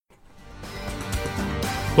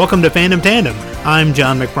Welcome to Fandom Tandem. I'm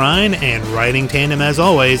John McBride, and riding tandem as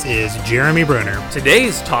always is Jeremy Bruner.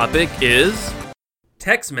 Today's topic is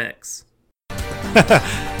Tex-Mex.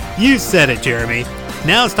 You said it, Jeremy.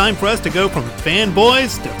 Now it's time for us to go from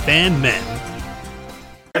fanboys to fan men.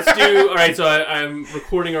 Let's do, alright, so I'm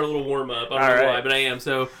recording our little warm-up. I don't know All why, right. but I am.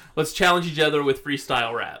 So let's challenge each other with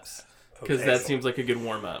freestyle raps, because Okay. that seems like a good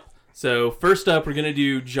warm-up. So first up, we're going to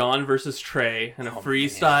do John versus Trey in a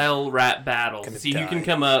freestyle rap battle. See who can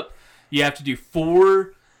come up. You have to do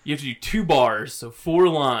two bars, so 4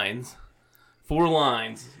 lines. 4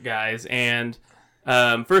 lines, guys. And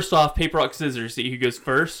first off, paper, rock, scissors. See who goes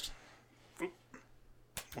first.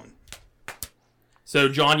 So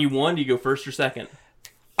John, you won. Do you go first or second?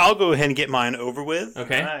 I'll go ahead and get mine over with.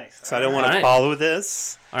 Okay. Nice. So I don't want to Alright. follow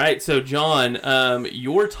this. All right, so John,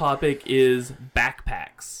 your topic is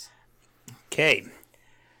backpacks. Okay.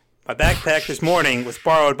 My backpack this morning was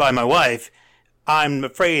borrowed by my wife. I'm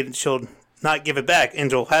afraid she'll not give it back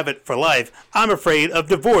and she'll have it for life. I'm afraid of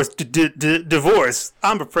divorce. Divorce.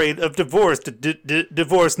 I'm afraid of divorce.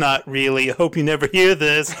 Divorce. Not really. I hope you never hear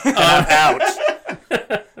this. And I'm out.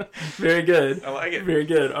 Very good. I like it. Very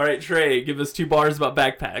good. All right, Trey, give us 2 bars about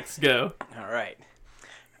backpacks. Go. All right.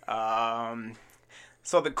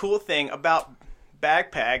 So the cool thing about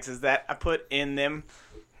backpacks is that I put in them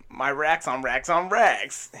my racks on racks on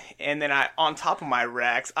racks, and then on top of my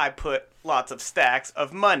racks I put lots of stacks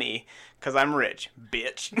of money because I'm rich,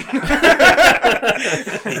 bitch.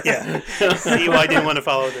 Yeah. See why I didn't want to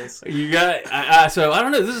follow this. You got so I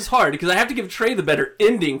don't know. This is hard because I have to give Trey the better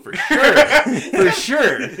ending for sure, for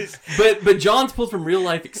sure. But John's pulled from real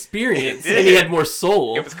life experience, and he had more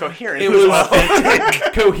soul. It was coherent. It was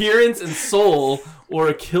coherence and soul, or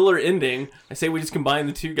a killer ending. I say we just combine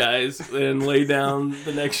the two guys and lay down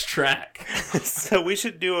the next track. So we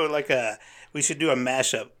should do a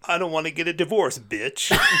mashup. I don't want to get a divorce, bitch.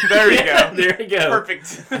 There you go. There you go.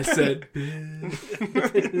 Perfect. I said,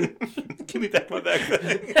 Give me back my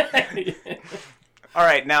backpack. All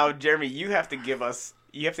right, now Jeremy, you have to give us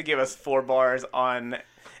 4 bars on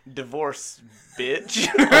divorce, bitch.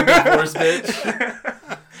 divorce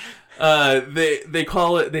bitch. They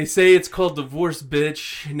call it. They say it's called divorce,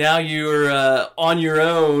 bitch. Now you're on your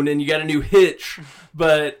own and you got a new hitch.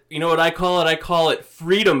 But you know what I call it? I call it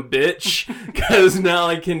freedom, bitch. Because now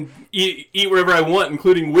I can eat wherever I want,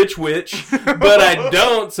 including witch. But I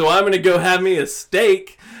don't, so I'm gonna go have me a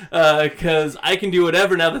steak. Because I can do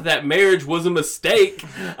whatever now that marriage was a mistake.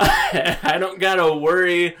 I don't gotta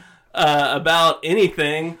worry about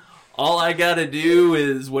anything. All I gotta do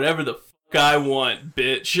is whatever the I want,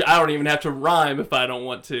 bitch. I don't even have to rhyme if I don't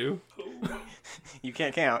want to. You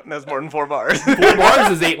can't count. That's more than 4 bars. 4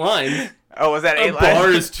 bars is 8 lines. Oh, was that 8 A lines? bar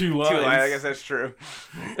is 2 lines. 2 lines. I guess that's true.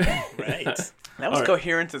 Right. That was right.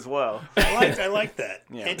 coherence as well. I like that.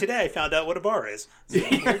 Yeah. And today I found out what a bar is. So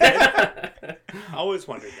I always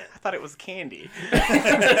wondered I thought it was candy.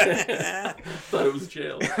 Thought it was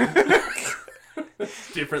jail.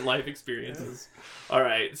 Different life experiences. All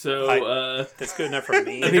right, so that. That's good enough for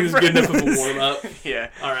me. I think it's good enough of a warm up. Yeah.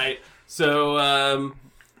 All right, so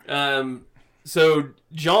so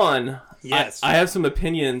John, Yes. I have some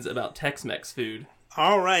opinions about Tex-Mex food.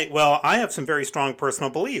 All right. Well, I have some very strong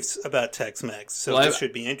personal beliefs about Tex-Mex, so Well, this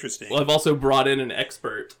should be interesting. Well, I've also brought in an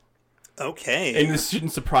expert, Okay. and this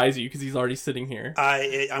shouldn't surprise you because he's already sitting here.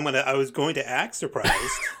 I was going to act surprised.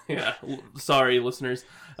 Yeah, sorry, listeners.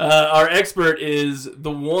 Our expert is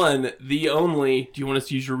the one, the only. Do you want us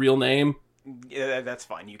to use your real name? Yeah, that's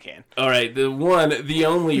fine. You can. All right, the one, the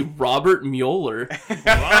only Robert Mueller.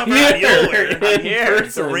 Robert Mueller. I'm here.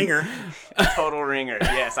 It's a ringer. Total ringer.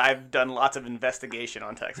 Yes, I've done lots of investigation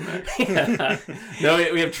on Tex-Mex. No,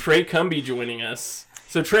 we have Trey Cumby joining us.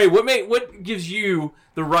 So Trey, what gives you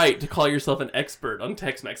the right to call yourself an expert on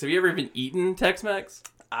Tex-Mex? Have you ever even eaten Tex-Mex?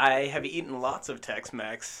 I have eaten lots of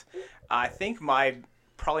Tex-Mex. I think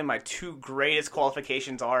probably my 2 greatest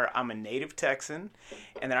qualifications are I'm a native Texan,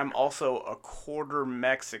 and then I'm also a quarter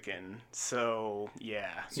Mexican. So,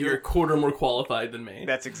 yeah. So you're a quarter more qualified than me.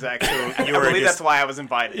 That's exactly I You are believe just- that's why I was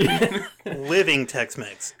invited. Living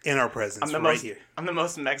Tex-Mex in our presence here. I'm the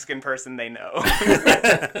most Mexican person they know.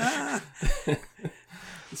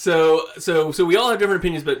 So we all have different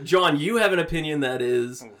opinions, but John, you have an opinion that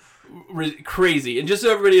is crazy. And just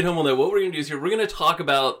so everybody at home will know, what we're going to do is we're going to talk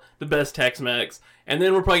about the best Tex-Mex, and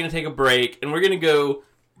then we're probably going to take a break, and we're going to go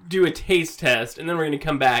do a taste test, and then we're going to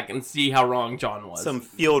come back and see how wrong John was. Some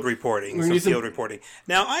field reporting.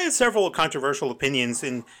 Now, I have several controversial opinions,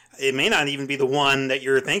 and it may not even be the one that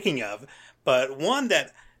you're thinking of, but one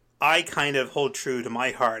that I kind of hold true to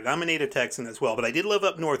my heart. I'm a native Texan as well, but I did live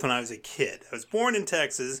up north when I was a kid. I was born in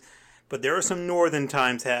Texas, but there are some northern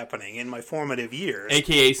times happening in my formative years.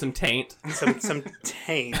 AKA some taint. Some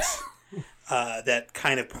taint that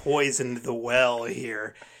kind of poisoned the well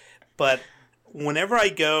here. But whenever I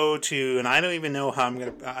go to, and I don't even know how I'm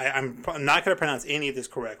not going to pronounce any of this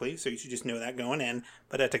correctly, so you should just know that going in,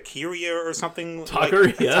 but a taqueria or something.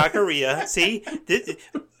 Taqueria. See?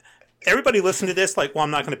 Everybody listen to this like, well,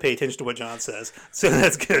 I'm not going to pay attention to what John says, so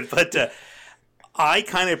that's good. But I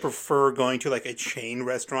kind of prefer going to like a chain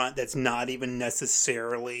restaurant that's not even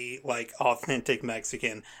necessarily like authentic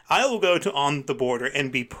Mexican. I will go to On the Border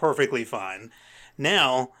and be perfectly fine.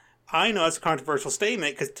 Now, I know it's a controversial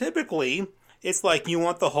statement because typically it's like you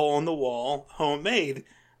want the hole in the wall homemade.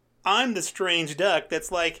 I'm the strange duck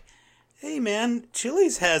that's like, hey man,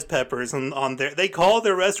 Chili's has peppers on their, they call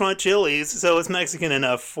their restaurant Chili's, so it's Mexican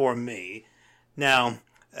enough for me. Now,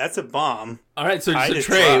 that's a bomb. All right, so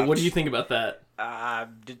Trey, what do you think about that?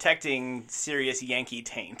 Detecting serious Yankee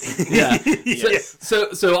taint. Yeah. Yes.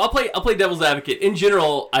 So I'll play devil's advocate. In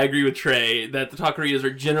general, I agree with Trey that the taquerias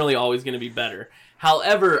are generally always going to be better.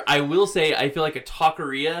 However, I will say I feel like a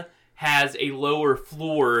taqueria has a lower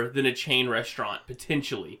floor than a chain restaurant,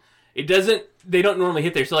 potentially. They don't normally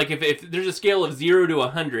hit there. So like if there's a scale of 0 to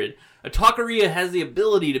 100, a taqueria has the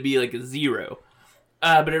ability to be like a 0.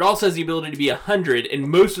 But it also has the ability to be 100, and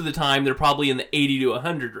most of the time they're probably in the 80 to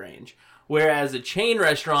 100 range. Whereas a chain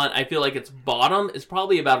restaurant, I feel like its bottom is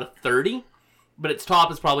probably about a 30, but its top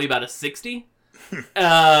is probably about a 60.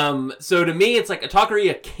 So to me, it's like a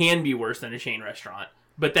taqueria can be worse than a chain restaurant,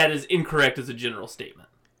 but that is incorrect as a general statement.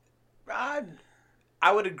 I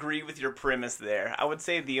would agree with your premise there. I would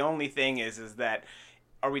say the only thing is that,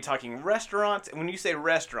 are we talking restaurants? And when you say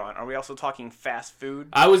restaurant, are we also talking fast food?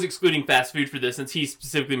 I was excluding fast food for this since he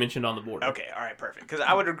specifically mentioned On the Border. Okay, all right, perfect. Because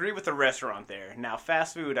I would agree with the restaurant there. Now,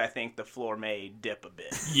 fast food, I think the floor may dip a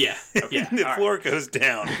bit. Yeah. Okay, The floor goes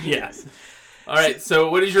down. Yes. All right,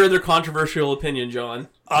 so what is your other controversial opinion, John?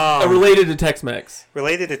 Related to Tex-Mex.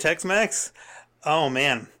 Related to Tex-Mex? Oh,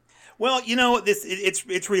 man. Well, you know,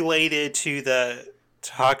 it's related to the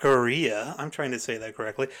taqueria. I'm trying to say that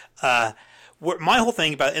correctly. My whole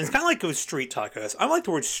thing about it, and it's kind of like with street tacos. I like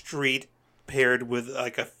the word street paired with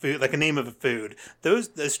like a food, like a name of a food.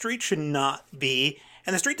 The street should not be,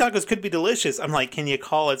 and the street tacos could be delicious. I'm like, can you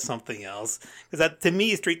call it something else? Because that, to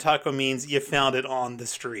me, street taco means you found it on the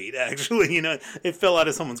street. Actually, you know, it fell out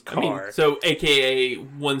of someone's car. So AKA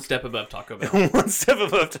one step above Taco Bell. One step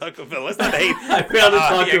above Taco Bell. Let's not hate. I found a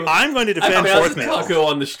taco. I'm going to defend Fourth Mill. Taco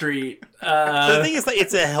on the street. So the thing is, like,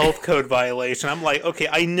 it's a health code violation. I'm like, okay,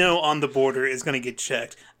 I know On the Border is going to get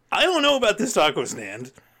checked. I don't know about this taco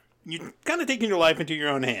stand. You're kind of taking your life into your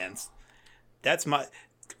own hands. That's my...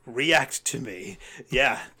 React to me.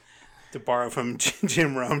 Yeah. To borrow from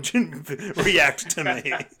Jim Rome, react to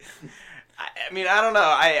me. I mean, I don't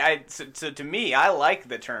know. So to me, I like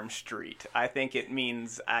the term street. I think it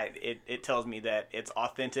means, it tells me that it's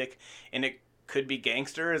authentic, and it could be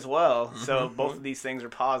gangster as well. Mm-hmm. So both of these things are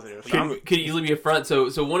positive. Could easily be a front. So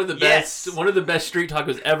one of the best street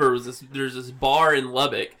tacos ever was there's this bar in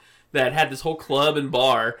Lubbock that had this whole club and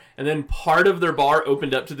bar, and then part of their bar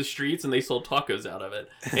opened up to the streets, and they sold tacos out of it.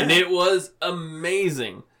 And it was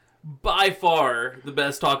amazing. By far, the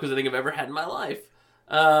best tacos I think I've ever had in my life.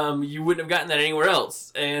 You wouldn't have gotten that anywhere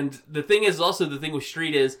else. And the thing is, also, the thing with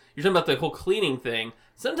street is, you're talking about the whole cleaning thing.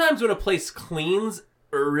 Sometimes when a place cleans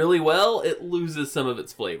really well, it loses some of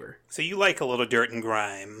its flavor. So you like a little dirt and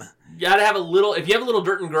grime. You gotta have a little, if you have a little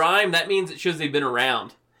dirt and grime, that means it shows they've been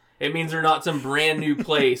around. It means they're not some brand new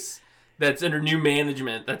place that's under new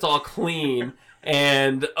management, that's all clean,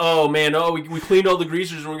 and, we cleaned all the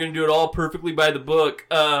greasers, and we're going to do it all perfectly by the book.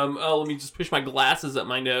 Let me just push my glasses up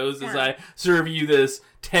my nose as I serve you this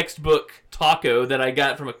textbook taco that I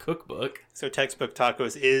got from a cookbook. So Textbook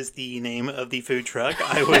Tacos is the name of the food truck.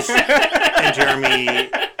 And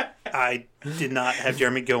Jeremy, I did not have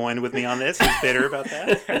Jeremy go in with me on this. He's bitter about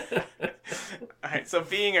that. All right, so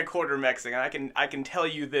being a quarter Mexican, I can tell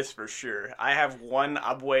you this for sure. I have one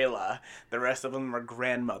abuela. The rest of them are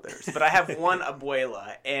grandmothers. But I have one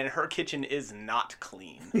abuela, and her kitchen is not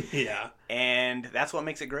clean. Yeah. And that's what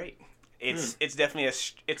makes it great. It's definitely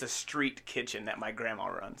a street kitchen that my grandma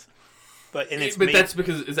runs. But that's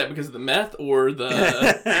because is that because of the meth or the?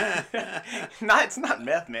 No, it's not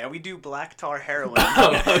meth, man. We do black tar heroin.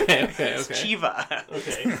 Oh, okay. It's Chiva.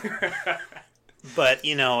 Okay. But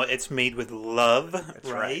it's made with love,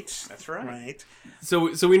 right? That's right. Right. So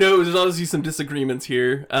we know there's obviously some disagreements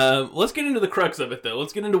here. Let's get into the crux of it, though.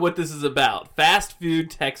 Let's get into what this is about. Fast food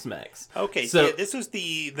Tex-Mex. Okay. So this is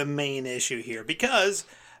the main issue here because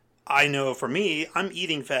I know for me, I'm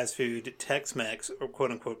eating fast food Tex-Mex, or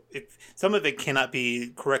quote unquote. Some of it cannot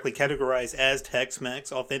be correctly categorized as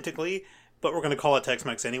Tex-Mex authentically, but we're going to call it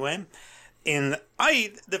Tex-Mex anyway. And I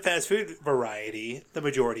eat the fast food variety the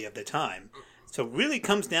majority of the time. So it really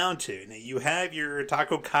comes down to, now you have your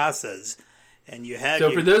taco casas, and you have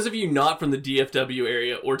So for those of you not from the DFW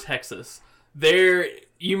area or Texas, there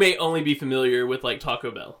you may only be familiar with like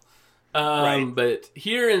Taco Bell. Right. But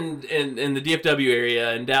here in the DFW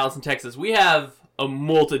area in Dallas and Texas, we have a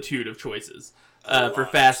multitude of choices for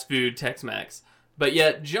fast food Tex-Mex. But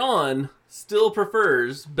yet John still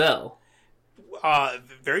prefers Bell.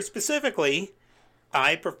 Very specifically,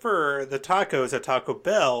 I prefer the tacos at Taco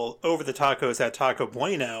Bell over the tacos at Taco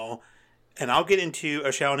Bueno, and I'll get into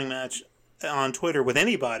a shouting match on Twitter with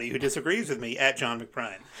anybody who disagrees with me at John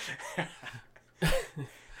McBride.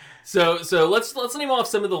 So let's name off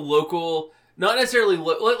some of the local, not necessarily.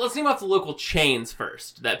 Let's name off the local chains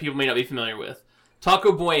first that people may not be familiar with.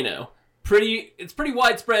 Taco Bueno, it's pretty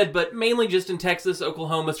widespread, but mainly just in Texas,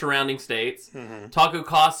 Oklahoma, surrounding states. Mm-hmm. Taco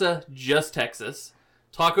Casa, just Texas.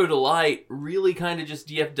 Taco Delight, really kind of just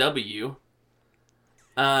DFW.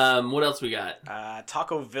 What else we got?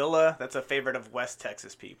 Taco Villa, that's a favorite of West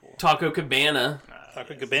Texas people. Taco Cabana.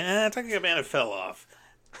 Taco Cabana fell off.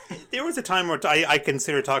 There was a time where I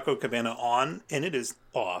consider Taco Cabana on, and it is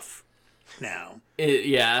off now.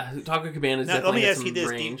 Taco Cabana is now, definitely let me ask some you this.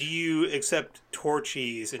 range. Do you accept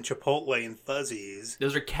Torchy's and Chipotle and Fuzzies?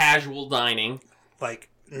 Those are casual dining. Like,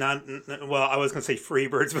 not, well, I was going to say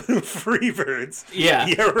Freebirds, but Freebirds. Yeah.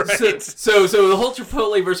 Yeah, right. So the whole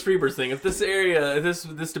Chipotle versus Freebirds thing, if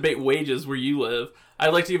this debate wages where you live,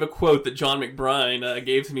 I'd like to give a quote that John McBride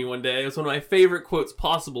gave to me one day. It's one of my favorite quotes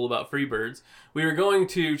possible about Freebirds. We were going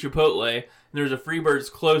to Chipotle, and there was a Freebirds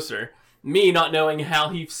closer. Me, not knowing how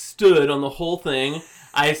he stood on the whole thing,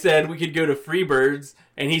 I said we could go to Freebirds,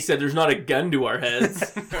 and he said there's not a gun to our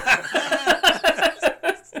heads.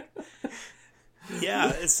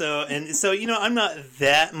 Yeah, so I'm not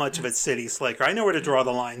that much of a city slicker. I know where to draw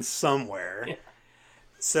the line somewhere. Yeah.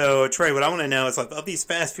 So, Trey, what I want to know is of these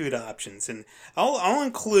fast food options, and I'll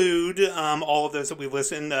include all of those that we've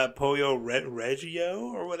listened. Pollo Reggio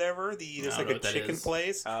or whatever. There's like a chicken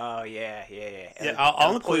place. Oh yeah.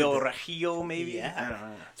 I'll include Pollo Reggio, maybe. Yeah. I don't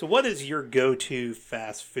know. So, what is your go-to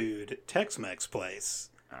fast food Tex-Mex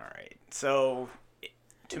place? All right. So,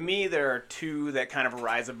 to me, there are two that kind of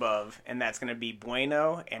rise above, and that's going to be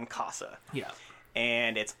Bueno and Casa. Yeah.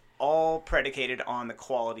 And it's all predicated on the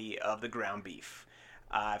quality of the ground beef.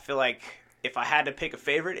 I feel like if I had to pick a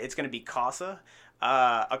favorite, it's going to be Casa.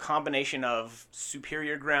 A combination of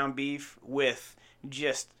superior ground beef with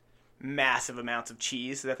just massive amounts of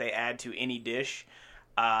cheese that they add to any dish.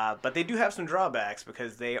 But they do have some drawbacks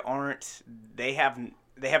because they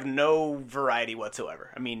have no variety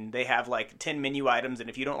whatsoever. I mean, they have like 10 menu items, and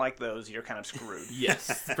if you don't like those, you're kind of screwed.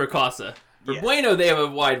 Yes, for Casa. For Yes. Bueno, they have a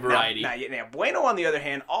wide variety. Now, Bueno, on the other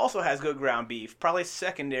hand, also has good ground beef, probably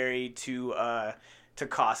secondary to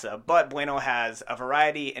Casa. But Bueno has a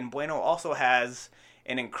variety, and Bueno also has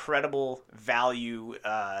an incredible value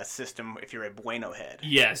system if you're a Bueno head.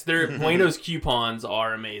 Yes, Bueno's coupons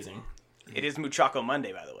are amazing. It is Muchacho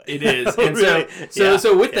Monday, by the way. It is. And Really?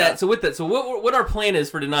 so with that, what our plan is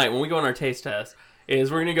for tonight when we go on our taste test is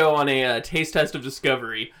we're going to go on a taste test of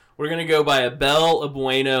discovery. We're going to go by a Bell, a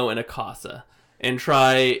Bueno, and a Casa and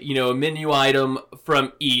try, a menu item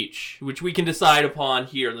from each, which we can decide upon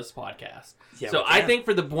here on this podcast. Yeah, so I think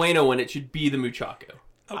for the Bueno one, it should be the Muchacho.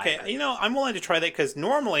 Okay, I'm willing to try that because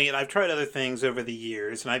normally, and I've tried other things over the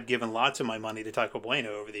years, and I've given lots of my money to Taco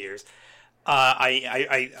Bueno over the years.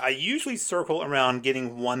 I usually circle around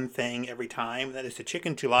getting one thing every time. And that is the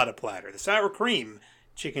chicken enchilada platter, the sour cream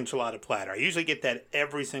chicken enchilada platter. I usually get that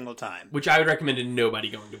every single time. Which I would recommend to nobody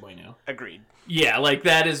going to Bueno. Agreed. Yeah, like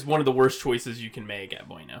that is one of the worst choices you can make at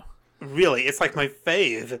Bueno. Really, it's like my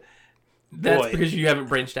fave. That's Boy. Because you haven't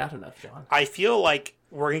branched out enough, John. I feel like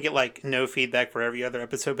we're going to get no feedback for every other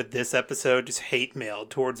episode, but this episode just hate mail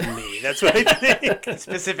towards me. That's what I think.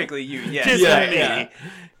 Specifically you, yes. Just me. Yeah.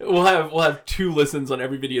 We'll have 2 listens on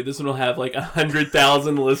every video. This one will have like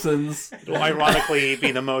 100,000 listens. It will ironically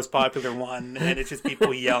be the most popular one, and it's just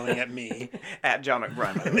people yelling at me. At John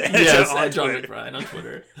McBride, by the way. Yes, on at John Twitter. McBride on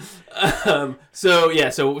Twitter.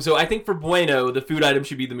 So I think for Bueno, the food item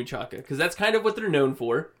should be the muchacha because that's kind of what they're known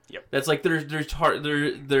for. Yep. That's like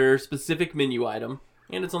their specific menu item,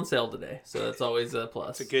 and it's on sale today, so that's always a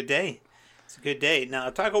plus. It's a good day. Now,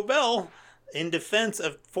 Taco Bell, in defense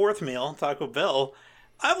of fourth meal, Taco Bell,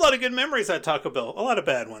 I have a lot of good memories at Taco Bell. A lot of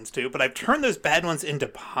bad ones, too, but I've turned those bad ones into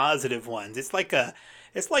positive ones. It's like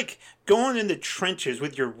It's like going in the trenches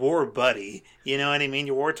with your war buddy. You know what I mean?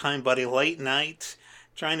 Your wartime buddy, late night,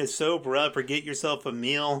 trying to sober up or get yourself a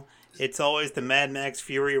meal. It's always the Mad Max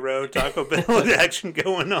Fury Road Taco Bell action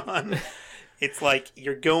going on. It's like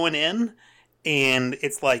you're going in, and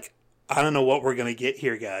it's like, I don't know what we're going to get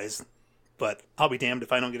here, guys, but I'll be damned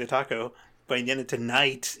if I don't get a taco. By the end of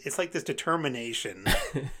tonight, it's like this determination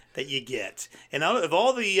that you get. And out of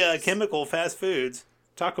all the chemical fast foods,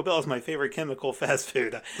 Taco Bell is my favorite chemical fast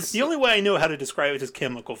food. The only way I know how to describe it is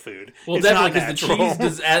chemical food. Well, it's definitely, not because the cheese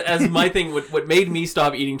does, as my thing, what made me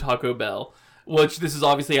stop eating Taco Bell, which this is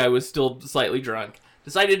obviously I was still slightly drunk,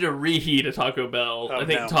 decided to reheat a Taco Bell,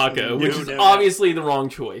 taco, which is obviously the wrong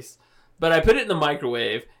choice. But I put it in the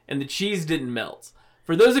microwave, and the cheese didn't melt.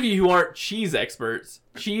 For those of you who aren't cheese experts,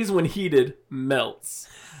 cheese when heated melts.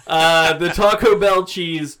 The Taco Bell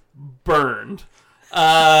cheese burned,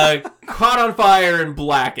 caught on fire and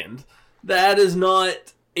blackened. That is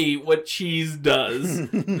not what cheese does.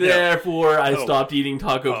 Therefore, I stopped eating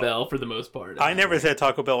Taco Bell for the most part. I never said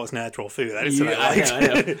Taco Bell was natural food. I just said I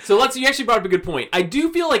liked it. So you actually brought up a good point. I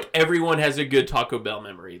do feel like everyone has a good Taco Bell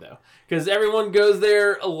memory, though. Because everyone goes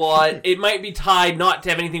there a lot. It might be tied not to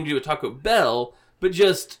have anything to do with Taco Bell, but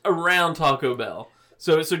just around Taco Bell.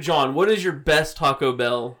 So John, what is your best Taco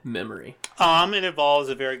Bell memory? It involves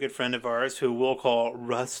a very good friend of ours who we'll call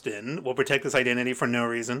Rustin. We'll protect his identity for no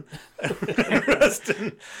reason.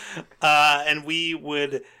 Rustin. And he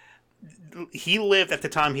lived, at the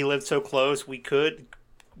time he lived so close, we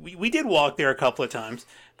did walk there a couple of times.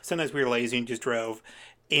 Sometimes we were lazy and just drove.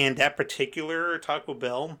 And that particular Taco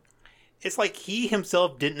Bell, it's like he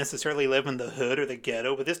himself didn't necessarily live in the hood or the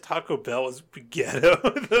ghetto, but this Taco Bell was ghetto,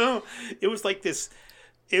 though. It was like this,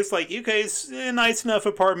 it's like, okay, it's a nice enough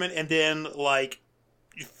apartment, and then, like,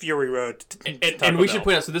 Fury Road. And we should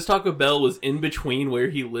point out, so this Taco Bell was in between where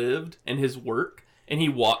he lived and his work, and he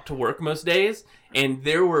walked to work most days, and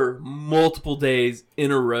there were multiple days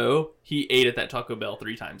in a row he ate at that Taco Bell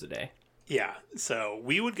 3 times a day. Yeah, so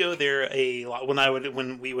we would go there a lot.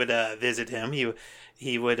 When we would visit him,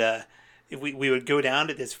 we would go down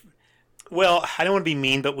to this. Well, I don't want to be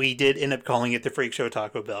mean, but we did end up calling it the Freak Show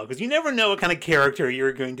Taco Bell, because you never know what kind of character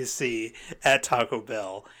you're going to see at Taco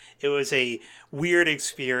Bell. It was a weird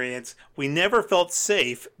experience. We never felt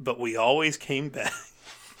safe, but we always came back.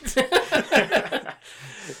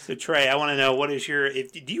 So Trey, I want to know, what is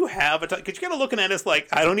do you have a because you're kind of looking at us like,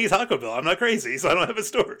 I don't eat Taco Bell, I'm not crazy, so I don't have a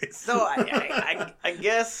story. So I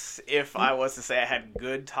guess if I was to say I had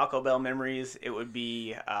good Taco Bell memories, it would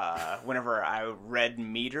be whenever I read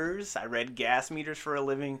gas meters for a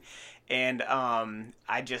living, and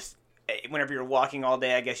whenever you're walking all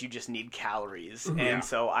day, I guess you just need calories. Mm-hmm. And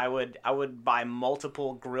so I would buy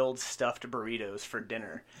multiple grilled stuffed burritos for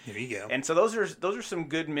dinner. There you go. And so those are some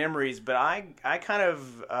good memories, but I kind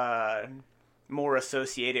of more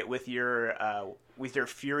associate it with your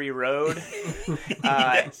Fury Road.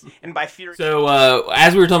 Yes. And by Fury. So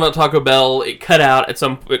as we were talking about Taco Bell, it cut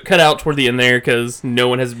out toward the end there because no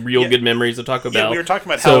one has real good memories of Taco Bell. We were talking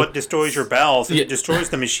about how it destroys your bowels and it destroys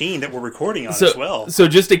the machine that we're recording on as well. So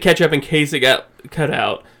just to catch up in case it got cut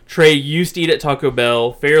out, Trey used to eat at Taco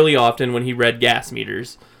Bell fairly often when he read gas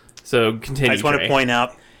meters. So continue. I just want to point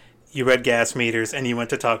out, you read gas meters and you went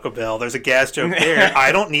to Taco Bell. There's a gas joke there.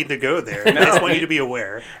 I don't need to go there. I just want you to be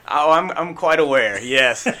aware. Oh, I'm quite aware.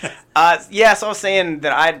 Yes. So I was saying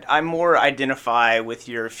that I more identify with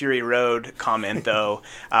your Fury Road comment though,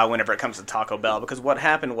 whenever it comes to Taco Bell, because what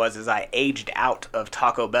happened was I aged out of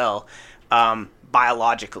Taco Bell.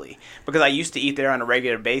 Biologically, because I used to eat there on a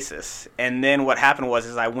regular basis, and then what happened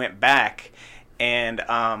was I went back, and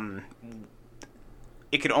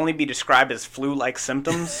it could only be described as flu-like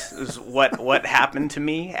symptoms is what happened to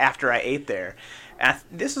me after I ate there. And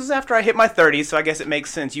this was after I hit my 30s, so I guess it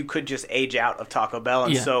makes sense. You could just age out of Taco Bell,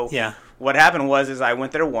 and what happened was I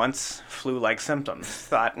went there once, flu-like symptoms.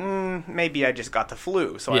 Thought maybe I just got the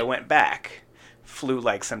flu, so I went back,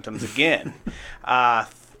 flu-like symptoms again.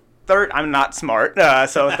 I'm not smart,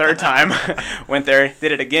 so third time, went there,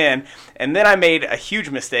 did it again, and then I made a huge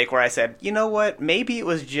mistake where I said, you know what, maybe it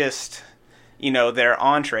was just, their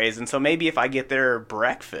entrees, and so maybe if I get their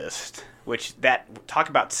breakfast, talk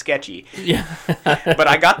about sketchy. Yeah. But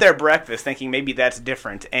I got their breakfast thinking maybe that's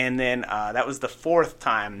different, and then that was the 4th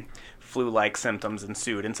time flu-like symptoms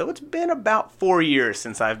ensued, and so it's been about 4 years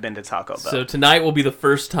since I've been to Taco Bell. So tonight will be the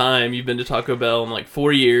first time you've been to Taco Bell in like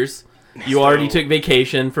 4 years. You already took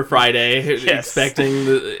vacation for Friday, expecting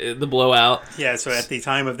the blowout. Yeah, so at the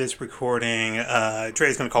time of this recording,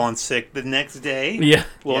 Trey's going to call in sick the next day. Yeah.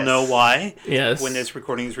 We'll know why when this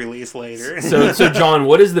recording is released later. So John,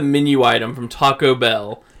 what is the menu item from Taco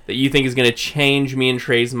Bell that you think is going to change me and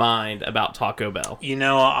Trey's mind about Taco Bell? You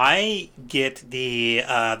know, I get the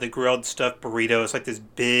grilled stuffed burrito. It's like this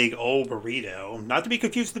big old burrito. Not to be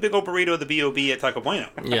confused with the big old burrito of the B.O.B. at Taco Bueno.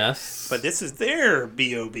 Yes. But this is their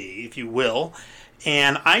B.O.B., if you will.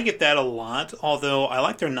 And I get that a lot, although I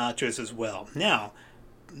like their nachos as well. Now,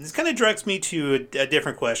 this kind of directs me to a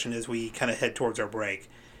different question as we kind of head towards our break.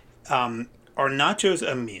 Are nachos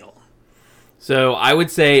a meal? So I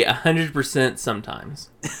would say 100%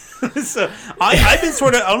 sometimes. So I've been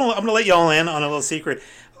sort of, I'm going to let y'all in on a little secret,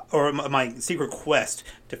 or my secret quest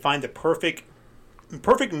to find the perfect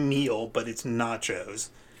meal, but it's nachos.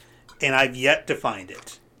 And I've yet to find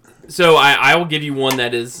it. So I will give you one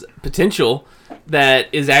that is potential, that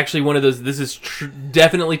is actually one of those. This is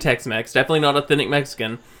definitely Tex-Mex, definitely not authentic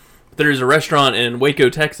Mexican. There's a restaurant in Waco,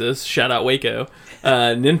 Texas. Shout out Waco,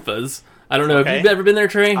 Ninfa's. I don't know if you've ever been there,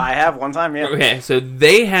 Trey. I have one time, yeah. Okay, so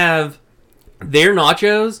they have their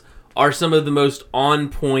nachos are some of the most on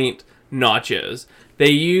point nachos.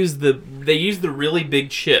 They use the really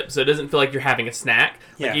big chip, so it doesn't feel like you're having a snack.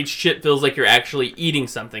 Like each chip feels like you're actually eating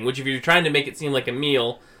something. Which, if you're trying to make it seem like a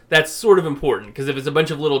meal, that's sort of important, because if it's a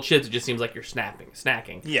bunch of little chips, it just seems like you're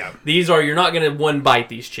snacking. Yeah. You're not going to one bite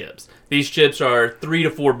these chips. These chips are 3 to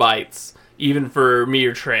 4 bites, even for me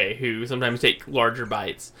or Trey, who sometimes take larger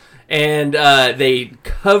bites. And they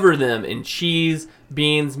cover them in cheese,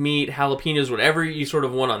 beans, meat, jalapenos, whatever you sort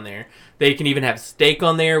of want on there. They can even have steak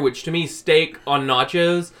on there, which to me, steak on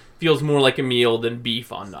nachos feels more like a meal than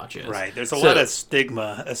beef on nachos. Right. There's a lot of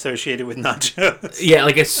stigma associated with nachos. Yeah,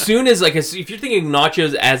 like as soon as, if you're thinking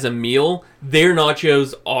nachos as a meal, their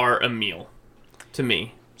nachos are a meal to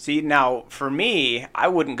me. See, now, for me, I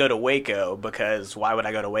wouldn't go to Waco, because why would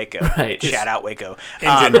I go to Waco? Right. Shout out Waco. In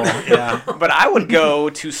general, yeah. But I would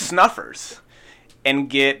go to Snuffers and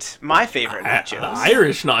get my favorite nachos.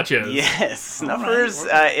 Irish nachos. Yes. Snuffers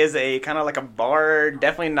is a kind of like a bar,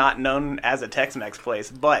 definitely not known as a Tex-Mex place,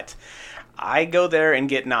 but I go there and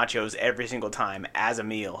get nachos every single time as a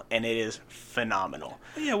meal, and it is phenomenal.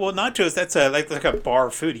 Yeah, well, nachos, that's like a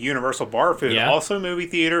bar food, universal bar food. Yeah. Also movie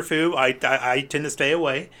theater food. I tend to stay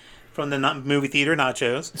away from the movie theater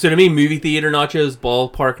nachos. So to me, movie theater nachos,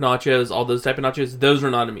 ballpark nachos, all those type of nachos, those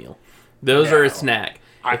are not a meal. Those are a snack.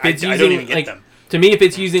 I don't even get them. To me, if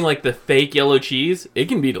it's using like the fake yellow cheese, it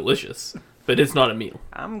can be delicious, but it's not a meal.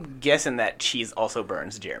 I'm guessing that cheese also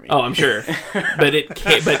burns, Jeremy. Oh, I'm sure. But it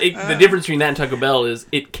can't. The difference between that and Taco Bell is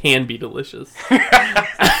it can be delicious.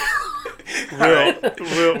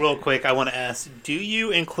 Real quick, I want to ask: do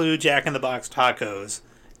you include Jack in the Box tacos?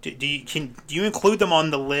 Do you include them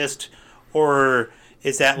on the list, or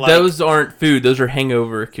is that like those aren't food? Those are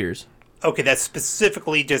hangover cures. Okay, that's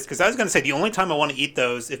specifically just because I was going to say the only time I want to eat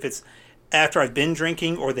those if it's after I've been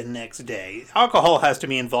drinking or the next day. Alcohol has to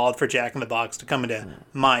be involved for Jack in the Box to come into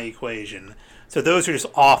my equation. So those are just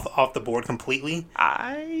off the board completely.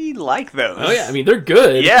 I like those. Oh yeah, I mean they're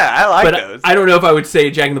good. Yeah, I like those. I don't know if I would say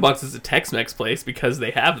Jack in the Box is a Tex-Mex place because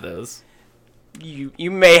they have those. You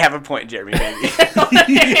may have a point, Jeremy. Maybe.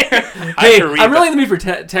 Hey, I'm really in the mood for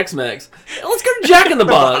Tex-Mex. Let's go to Jack in the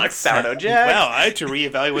Box. Sourdough Jack. Wow, I had to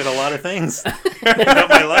reevaluate a lot of things about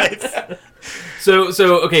my life.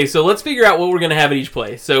 So let's figure out what we're gonna have at each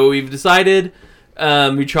place. So we've decided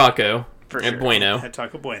Muchaco and Bueno. At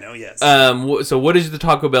Taco Bueno, yes. So what is the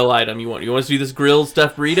Taco Bell item you want? You want us to do this grilled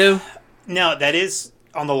stuffed burrito? Now that is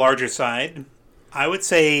on the larger side. I would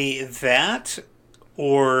say that,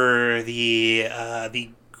 or the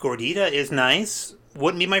gordita is nice.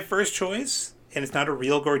 Wouldn't be my first choice, and it's not a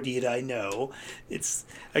real gordita. I know it's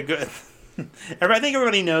a good. I think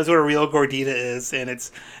everybody knows what a real gordita is, and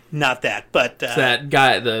it's not that. But it's that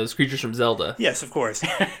guy, those creatures from Zelda. Yes, of course.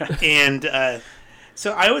 And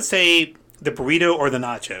so I would say the burrito or the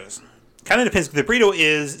nachos. Kind of depends. The burrito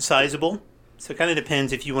is sizable, so it kind of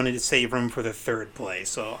depends if you wanted to save room for the third place.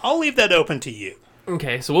 So I'll leave that open to you.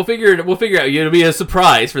 Okay, so we'll figure out. It'll be a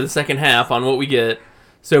surprise for the second half on what we get.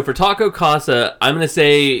 So for Taco Casa, I'm gonna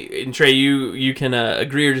say, and Trey, you can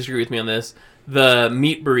agree or disagree with me on this. The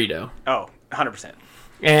meat burrito. Oh, 100%.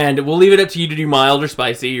 And we'll leave it up to you to do mild or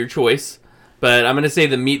spicy, your choice. But I'm gonna say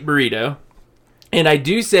the meat burrito. And I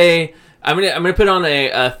do say I'm gonna put on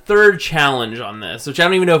a third challenge on this, which I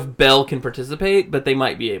don't even know if Bell can participate, but they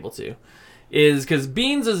might be able to. Is because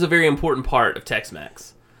beans is a very important part of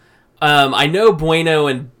Tex-Mex. I know Bueno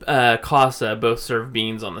and Casa both serve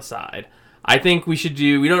beans on the side. I think we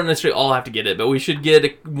don't necessarily all have to get it, but we should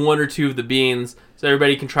get one or two of the beans so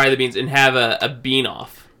everybody can try the beans and have a bean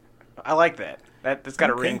off. I like that. That's got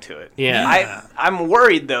a ring to it. Yeah. I'm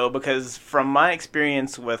worried, though, because from my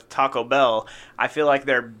experience with Taco Bell, I feel like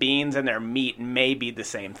their beans and their meat may be the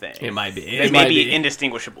same thing. It might be. They may be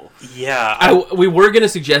indistinguishable. Yeah. We were going to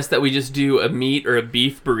suggest that we just do a meat or a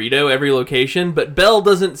beef burrito every location, but Bell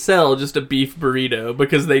doesn't sell just a beef burrito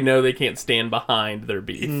because they know they can't stand behind their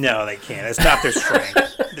beef. No, they can't. It's not their strength.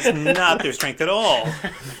 It's not their strength at all.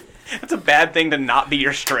 It's a bad thing to not be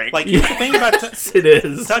your strength. Like, the thing about It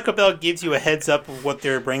is. Taco Bell gives you a heads up of what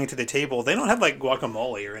they're bringing to the table. They don't have, like,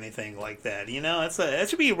 guacamole or anything like that. You know, that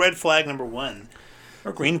should be red flag number 1.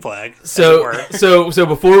 Or green flag. So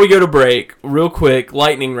before we go to break, real quick,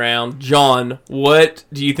 lightning round. John, what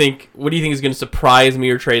do you think is going to surprise me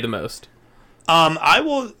or Trey the most?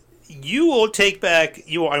 You will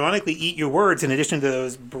ironically eat your words in addition to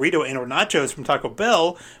those burrito and or nachos from Taco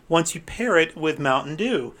Bell once you pair it with Mountain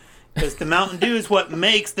Dew. Because the Mountain Dew is what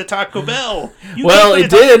makes the Taco Bell. Well, it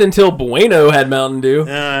did until Bueno had Mountain Dew.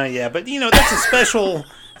 Yeah, but that's a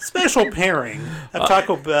special pairing of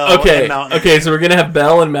Taco Bell and Mountain Dew. Okay, so we're going to have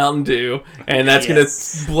Bell and Mountain Dew, and that's going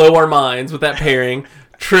to blow our minds with that pairing.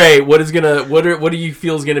 Trey, what do you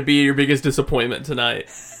feel is going to be your biggest disappointment tonight?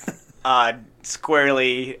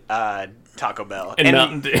 Squarely Taco Bell. And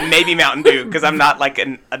Mountain Dew. Maybe Mountain Dew, because I'm not like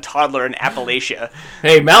a toddler in Appalachia.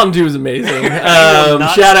 Hey, Mountain Dew is amazing.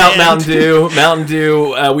 Shout out Mountain Dew. Mountain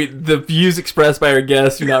Dew, the views expressed by our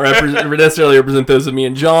guests do not necessarily represent those of me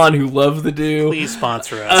and John, who love the Dew. Please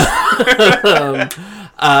sponsor us.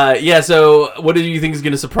 So what do you think is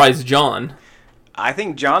going to surprise John? I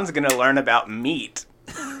think John's going to learn about meat.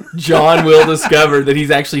 John will discover that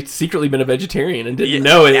he's actually secretly been a vegetarian and didn't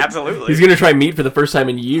know it. Absolutely. He's going to try meat for the first time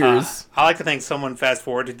in years. I like to think someone fast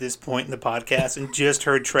forwarded to this point in the podcast and just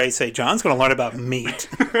heard Trey say, John's going to learn about meat.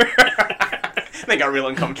 They got real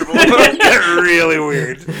uncomfortable. It got really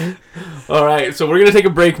weird. All right, so we're going to take a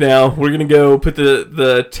break now. We're going to go put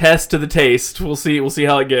the test to the taste. We'll see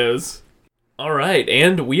how it goes. All right,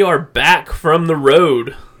 and we are back from the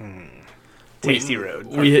road. Tasty road.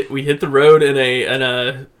 We hit the road in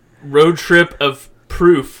a road trip of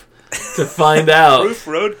proof to find out. Proof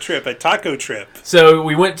road trip, a taco trip. So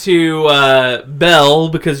we went to Bell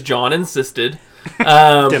because John insisted.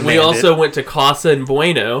 We also went to Casa and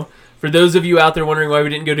Bueno. For those of you out there wondering why we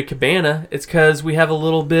didn't go to Cabana, it's because we have a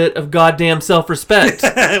little bit of goddamn self-respect.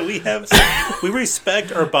 We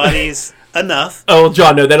respect our bodies enough. Oh, well,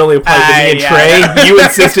 John, no, that only applies to me and Trey. You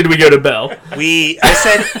insisted we go to Bell. I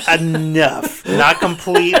said enough. Not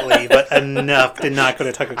completely, but enough to not go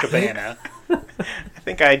to Taco Cabana. I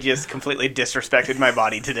think I just completely disrespected my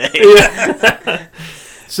body today. Yeah.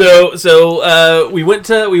 So we went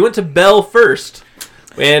to Bell first.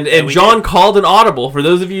 And John called an audible. For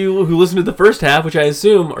those of you who listened to the first half, which I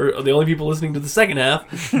assume are the only people listening to the second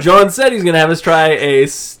half, John said he's going to have us try a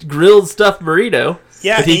grilled stuffed burrito.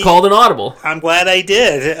 Yeah, but he called an audible. I'm glad I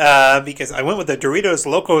did, because I went with the Doritos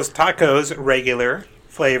Locos Tacos regular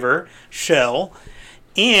flavor shell.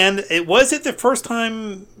 And was it the first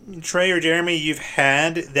time, Trey or Jeremy, you've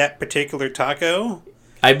had that particular taco?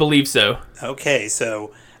 I believe so. Okay,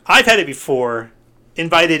 so I've had it before.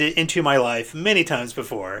 Invited it into my life many times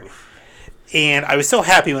before, and I was so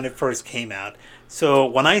happy when it first came out. So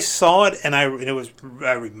when I saw it and I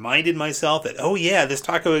reminded myself that, oh yeah, this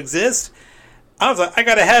taco exists, I was like, I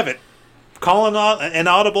gotta have it. Calling an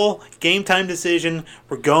audible, game time decision,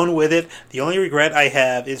 we're going with it. The only regret I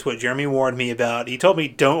have is what Jeremy warned me about. He told me,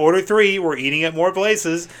 don't order 3, we're eating at more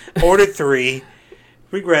places. Ordered 3,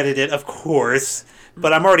 regretted it, of course,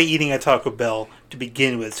 but I'm already eating at Taco Bell to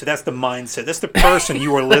begin with, so that's the mindset. That's the person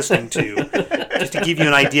you are listening to, just to give you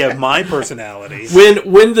an idea of my personality.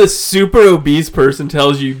 When the super obese person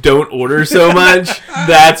tells you don't order so much,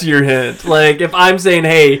 that's your hint. Like, if I'm saying,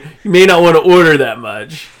 hey, you may not want to order that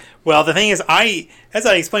much. Well, the thing is, as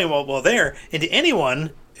I explained while there, and to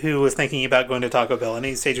anyone who was thinking about going to Taco Bell at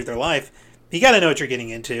any stage of their life, you got to know what you're getting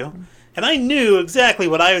into. And I knew exactly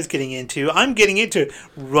what I was getting into. I'm getting into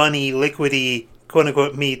runny, liquidy,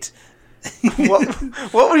 quote-unquote meat.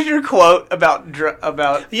 What was your quote about?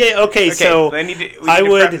 Yeah, okay, so we need to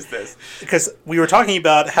preface this. Because we were talking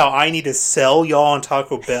about how I need to sell y'all on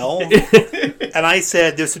Taco Bell, and I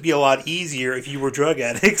said this would be a lot easier if you were drug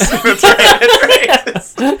addicts. That's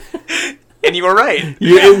right. And you were right.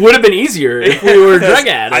 It would have been easier if we were drug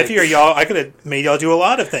addicts. I figure I could have made y'all do a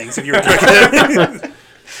lot of things if you were drug addicts.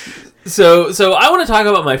 So I want to talk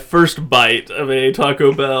about my first bite of a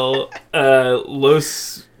Taco Bell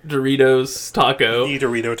Los Doritos taco. The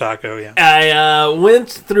Dorito taco, yeah. I went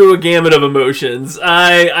through a gamut of emotions.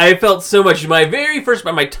 I felt so much. My very first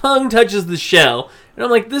bite, my tongue touches the shell, and And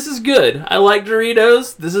I'm like, this is good. I like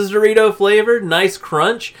Doritos. This is Dorito flavored. Nice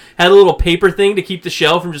crunch. Had a little paper thing to keep the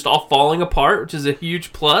shell from just all falling apart, which is a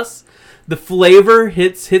huge plus. The flavor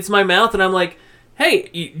hits my mouth, and I'm like,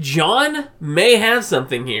 hey, John may have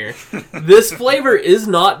something here. This flavor is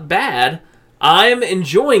not bad. I'm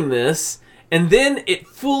enjoying this. And then it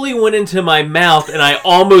fully went into my mouth, and I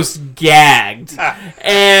almost gagged.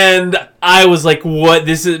 And I was like, what?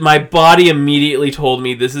 My body immediately told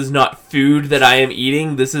me this is not food that I am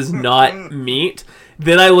eating. This is not meat.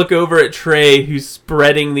 Then I look over at Trey, who's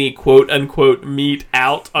spreading the quote-unquote meat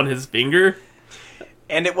out on his finger.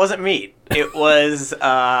 And it wasn't meat. It was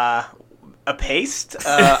a paste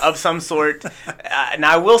of some sort. And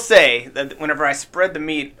I will say that whenever I spread the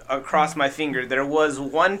meat across my finger, there was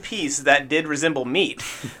one piece that did resemble meat.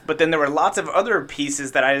 But then there were lots of other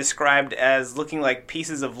pieces that I described as looking like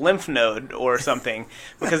pieces of lymph node or something,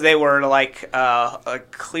 because they were like a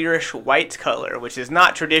clearish white color, which is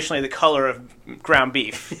not traditionally the color of ground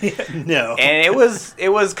beef. No. And it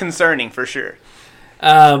was concerning for sure.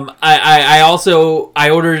 I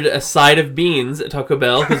ordered a side of beans at Taco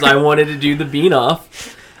Bell because I wanted to do the bean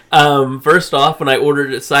off. First off, when I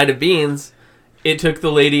ordered a side of beans, it took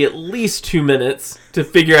the lady at least 2 minutes to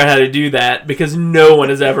figure out how to do that because no one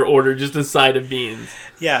has ever ordered just a side of beans.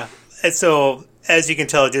 Yeah. And so, as you can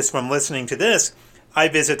tell just from listening to this, I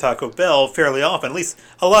visit Taco Bell fairly often, at least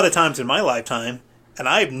a lot of times in my lifetime, and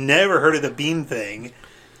I've never heard of the bean thing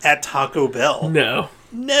at Taco Bell. No.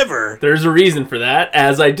 Never. There's a reason for that,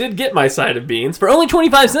 as I did get my side of beans for only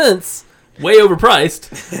 25 cents. Way overpriced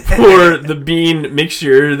for the bean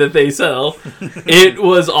mixture that they sell. It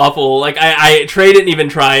was awful. Like, Trey didn't even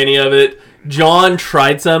try any of it. John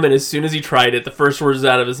tried some, and as soon as he tried it, the first words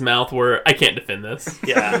out of his mouth were, I can't defend this.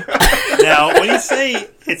 Yeah. Now, when you say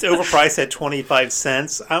it's overpriced at 25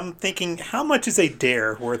 cents, I'm thinking, how much is a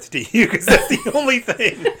dare worth to you? Because that's the only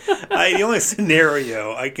thing, the only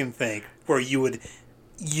scenario I can think where you would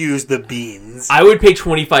use the beans. I would pay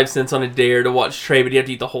 25 cents on a dare to watch Trey, but you have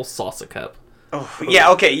to eat the whole salsa cup. Oh,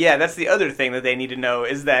 yeah, okay, yeah, that's the other thing that they need to know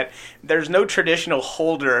is that there's no traditional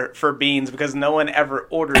holder for beans because no one ever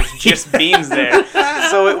orders just beans there.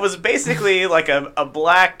 So it was basically like a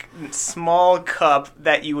black small cup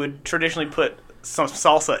that you would traditionally put some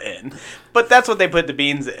salsa in. But that's what they put the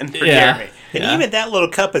beans in for Jeremy. And even that little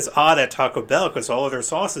cup is odd at Taco Bell because all of their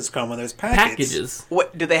sauces come in those packets.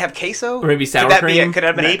 What, do they have queso? Or maybe sour cream? Could it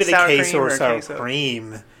have been maybe the sour queso cream or sour queso?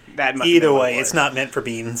 cream. That must Either be what way, it was. it's not meant for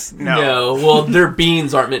beans. No. Well, their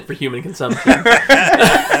beans aren't meant for human consumption.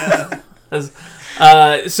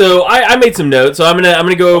 So I made some notes. So I'm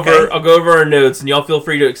gonna go over. Okay. I'll go over our notes, and y'all feel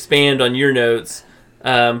free to expand on your notes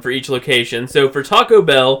for each location. So for Taco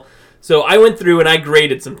Bell, so I went through and I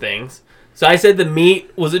graded some things. So I said the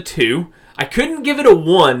meat was a 2. I couldn't give it a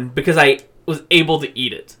 1 because I was able to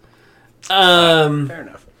eat it. Fair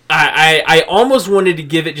enough. I almost wanted to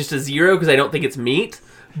give it just a 0 because I don't think it's meat,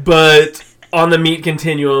 but on the meat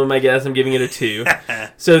continuum, I guess I'm giving it a 2.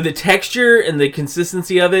 So the texture and the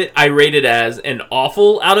consistency of it, I rated as an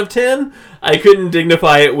awful out of 10. I couldn't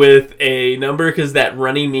dignify it with a number because that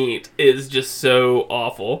runny meat is just so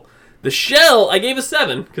awful. The shell, I gave a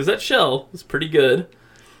 7 because that shell was pretty good.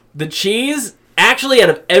 The cheese, actually out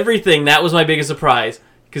of everything, that was my biggest surprise.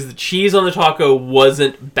 Because the cheese on the taco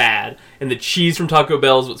wasn't bad. And the cheese from Taco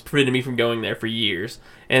Bell is what's prevented me from going there for years.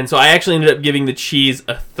 And so I actually ended up giving the cheese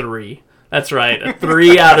a 3. That's right, a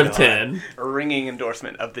 3 out of 10. A ringing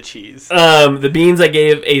endorsement of the cheese. The beans I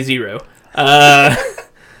gave a 0.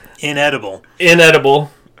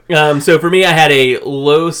 Inedible. So for me, I had a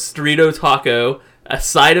Los Dorito taco, a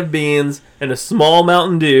side of beans, and a small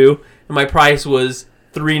Mountain Dew. And my price was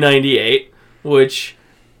 $3.98, which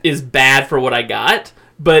is bad for what I got.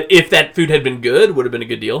 But if that food had been good, would have been a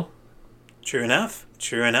good deal. True enough.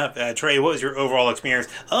 Trey, what was your overall experience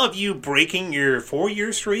of you breaking your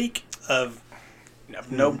 4-year streak of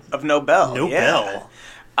no bell? No yeah.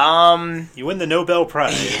 bell. You win the Nobel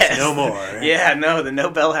Prize. Yes. No more. Yeah, no, the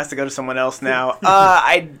Nobel has to go to someone else now.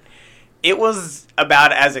 It was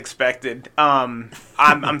about as expected. I'm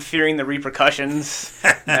fearing the repercussions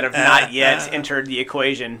that have not yet entered the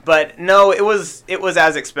equation. But no, it was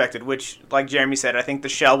as expected, which, like Jeremy said, I think the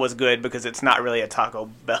shell was good because it's not really a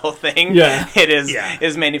Taco Bell thing. Yeah. It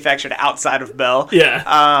is manufactured outside of Bell.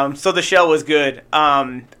 Yeah. So the shell was good.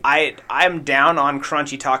 I'm down on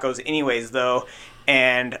crunchy tacos anyways, though.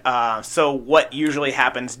 And so what usually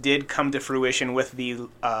happens did come to fruition with the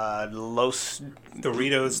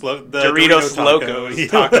Doritos Locos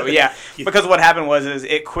taco, yeah. Because what happened was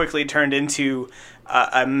it quickly turned into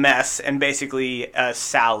a mess and basically a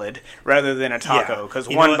salad rather than a taco because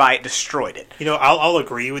You know one what? bite destroyed it. You know, I'll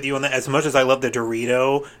agree with you on that. As much as I love the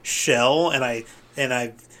Dorito shell, and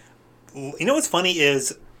you know what's funny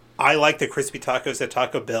is I like the crispy tacos at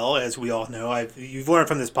Taco Bell, as we all know. You've learned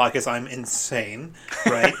from this podcast I'm insane,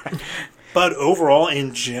 right? But overall,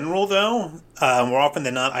 in general, though, more often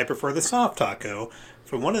than not, I prefer the soft taco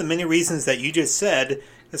for one of the many reasons that you just said.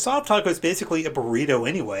 The soft taco is basically a burrito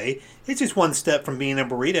anyway. It's just one step from being a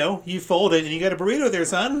burrito. You fold it and you got a burrito there,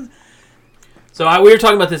 son. So we were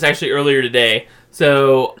talking about this actually earlier today.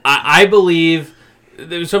 So I believe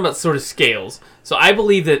they were talking about sort of scales. So I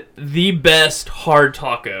believe that the best hard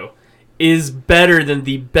taco is better than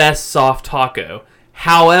the best soft taco.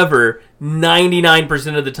 However,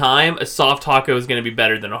 99% of the time, a soft taco is going to be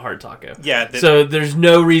better than a hard taco. Yeah. So there's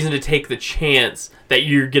no reason to take the chance that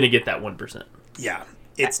you're going to get that 1%. Yeah.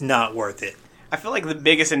 It's not worth it. I feel like the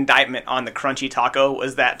biggest indictment on the crunchy taco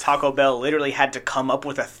was that Taco Bell literally had to come up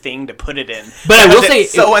with a thing to put it in. But I will because say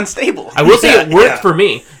it's so unstable. I will say it worked Yeah. for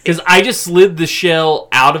me because I just slid the shell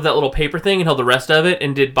out of that little paper thing and held the rest of it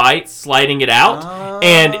and did bites, sliding it out,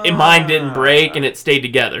 and mine didn't break and it stayed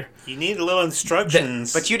together. You need a little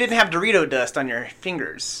instructions. But you didn't have Dorito dust on your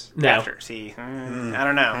fingers No. after. See, I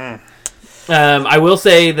don't know. I will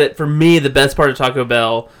say that for me, the best part of Taco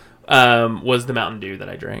Bell was the Mountain Dew that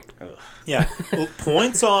I drank. Yeah. Well,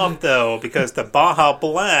 points off, though, because the Baja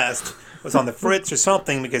Blast was on the fritz or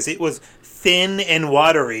something because it was thin and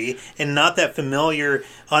watery and not that familiar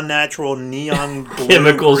unnatural neon blue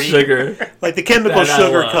Chemical green. sugar. Like the chemical That I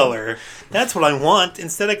sugar love. color. That's what I want.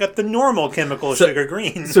 Instead, I got the normal chemical sugar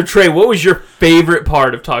green. So Trey, what was your favorite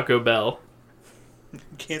part of Taco Bell?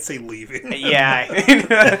 Can't say leaving.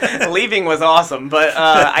 Yeah, leaving was awesome, but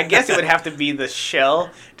I guess it would have to be the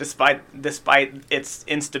shell. Despite its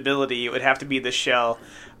instability, it would have to be the shell.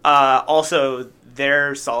 Also,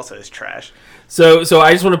 their salsa is trash. So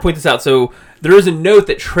I just want to point this out. So there was a note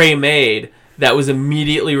that Trey made that was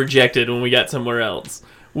immediately rejected when we got somewhere else,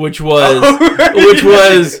 which was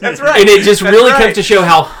That's right. and it just That's really right. comes to show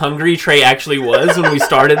how hungry Trey actually was when we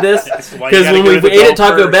started this. why you Because gotta when go we to the ate at Bell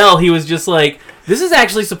Taco first. Bell, he was just like, "This is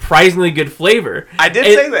actually surprisingly good flavor." I did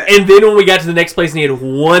And- say that. And then when we got to the next place and he had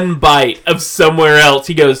one bite of somewhere else,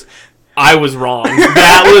 he goes, "I was wrong.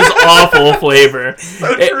 That was awful flavor."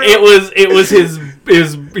 true. It was his.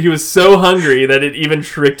 He was so hungry that it even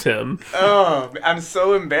tricked him. Oh, I'm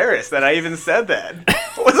so embarrassed that I even said that.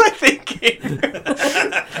 What was I thinking?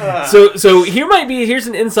 So here's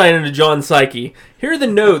an insight into John's psyche. Here are the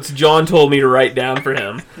notes John told me to write down for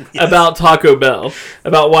him about Taco Bell,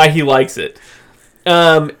 about why he likes it.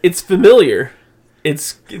 It's familiar.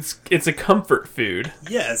 It's a comfort food.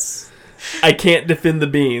 Yes. I can't defend the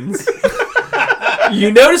beans.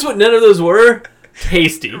 You notice what none of those were?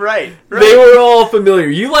 Tasty. Right. They were all familiar.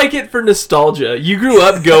 You like it for nostalgia. You grew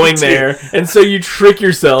up going there, and so you trick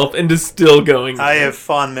yourself into still going there. I have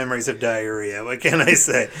fond memories of diarrhea. What can I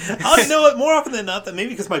say? I know it more often than not that maybe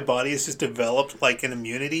because my body has just developed like an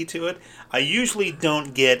immunity to it. I usually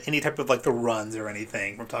don't get any type of like the runs or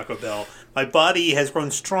anything from Taco Bell. My body has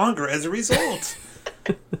grown stronger as a result.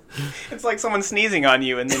 It's like someone sneezing on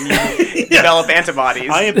you and then you develop antibodies.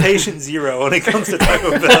 I am patient zero when it comes to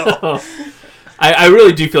Taco Bell. I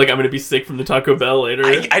really do feel like I'm going to be sick from the Taco Bell later.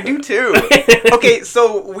 I do too. Okay,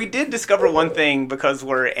 so we did discover one thing because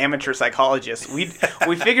we're amateur psychologists. We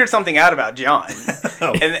figured something out about John.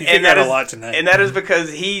 Oh, you and figured that out is a lot tonight. And that is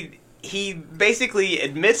because he basically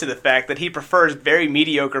admits to the fact that he prefers very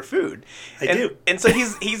mediocre food. I and, do. And so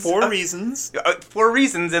he's For reasons. for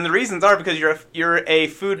reasons, and the reasons are because you're a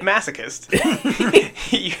food masochist.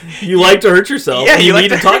 You like to hurt yourself. Yeah, and you you like need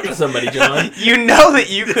to to- talk to somebody, John. You know that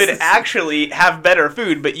you could actually have better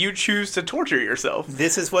food, but you choose to torture yourself.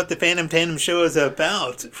 This is what the Phantom Tandem show is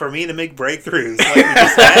about. For me to make breakthroughs. Like we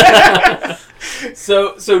just had.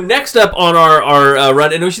 So next up on our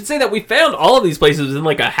run, and we should say that we found all of these places within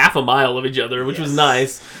like a half a mile of each other, which was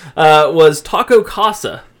nice, was Taco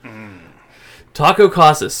Casa. Taco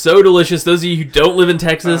Casa, so delicious. Those of you who don't live in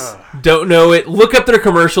Texas, don't know it, look up their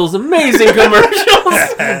commercials. Amazing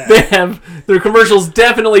commercials. Their commercials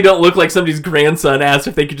definitely don't look like somebody's grandson asked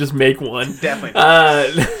if they could just make one. Definitely.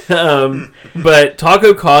 But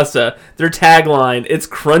Taco Casa, their tagline, it's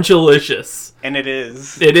Crunchalicious. And it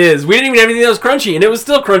is. It is. We didn't even have anything that was crunchy, and it was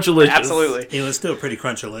still Crunchalicious. Absolutely. It was still pretty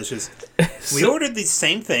crunchalicious. We ordered the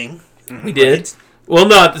same thing. We did. Well,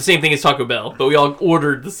 not the same thing as Taco Bell, but we all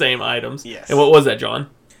ordered the same items. Yes. And what was that, John?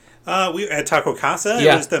 We at Taco Casa.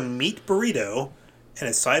 Yeah. It was the meat burrito and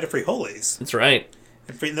a side of frijoles. That's right.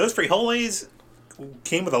 And those frijoles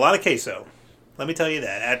came with a lot of queso. Let me tell you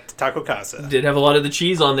that at Taco Casa. Did have a lot of the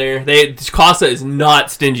cheese on there. Casa is not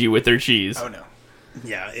stingy with their cheese. Oh no.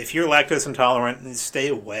 Yeah, if you're lactose intolerant, stay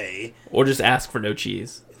away. Or just ask for no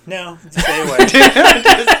cheese. No, stay away.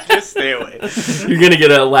 just stay away. You're going to get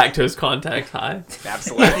a lactose contact high.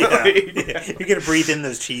 Absolutely. Yeah. You're gonna breathe in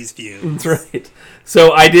those cheese fumes. That's right.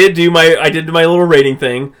 So I did my little rating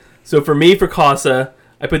thing. So for me, for Casa,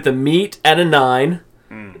 I put the meat at a 9,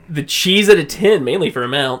 the cheese at a 10, mainly for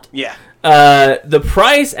amount. Yeah. The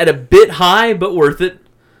price at a bit high, but worth it.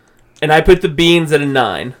 And I put the beans at a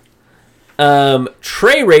 9.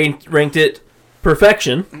 Trey ranked it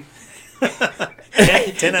perfection.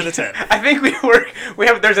 10 out of 10. I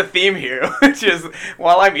think there's a theme here, which is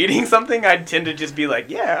while I'm eating something, I tend to just be like,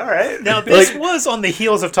 yeah, all right. Now, this was on the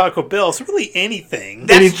heels of Taco Bell, so really anything.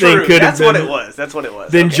 That's anything true. could have That's what been. it was. That's what it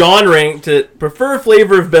was. Then Okay. John ranked it prefer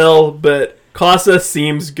flavor of Bell, but Casa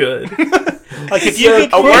seems good. Like if you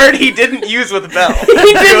could A word he didn't use with Bell. He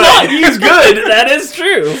did not use good. That is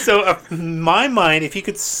true. So, in my mind, if you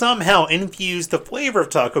could somehow infuse the flavor of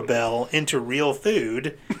Taco Bell into real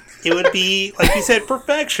food, it would be, like you said,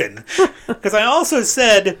 perfection. Because I also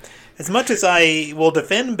said, as much as I will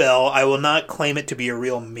defend Bell, I will not claim it to be a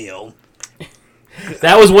real meal.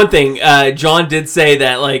 That was one thing. John did say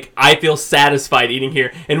that, like, I feel satisfied eating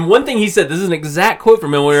here. And one thing he said, this is an exact quote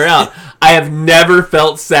from him when we were out, I have never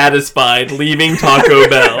felt satisfied leaving Taco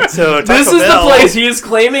Bell. So this Taco is Bell, the place he is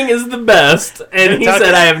claiming is the best. And he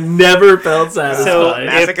said, I have never felt satisfied.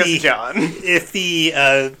 Masochist John. If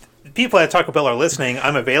the people at Taco Bell are listening,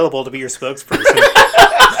 I'm available to be your spokesperson.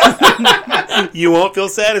 You won't feel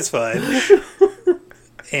satisfied.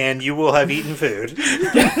 And you will have eaten food.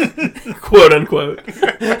 Quote unquote.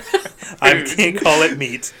 I can't call it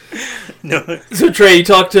meat. No. So Trey, you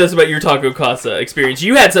talked to us about your Taco Casa experience.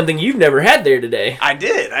 You had something you've never had there today. I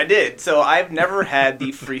did. So I've never had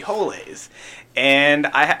the frijoles. And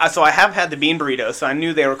I have had the bean burritos, so I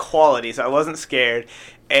knew they were quality, so I wasn't scared.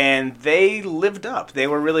 And they lived up. They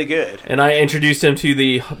were really good. And I introduced him to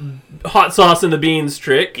the hot sauce and the beans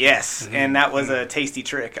trick. Yes, and that was a tasty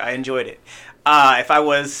trick. I enjoyed it. If I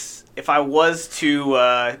was to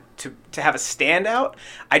have a standout,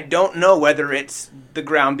 I don't know whether it's the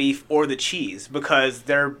ground beef or the cheese because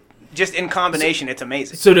they're just in combination. It's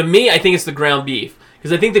amazing. So to me, I think it's the ground beef.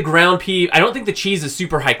 Because I think the ground beef, I don't think the cheese is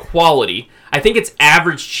super high quality. I think it's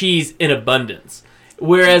average cheese in abundance.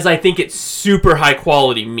 Whereas I think it's super high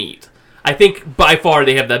quality meat. I think by far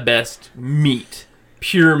they have the best meat.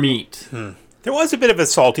 Pure meat. There was a bit of a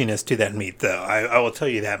saltiness to that meat, though. I will tell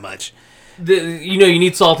you that much. You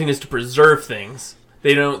need saltiness to preserve things.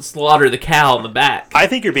 They don't slaughter the cow in the back. I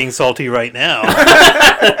think you're being salty right now.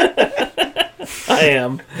 I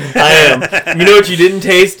am. You know what you didn't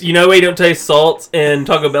taste? You know why you don't taste salt in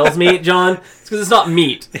Taco Bell's meat, John? It's because it's not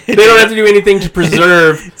meat. They don't have to do anything to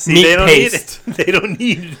preserve meat paste. They don't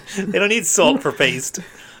need salt for paste.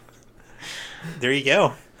 There you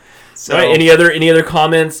go. So, All right, any other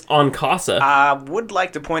comments on Casa? I would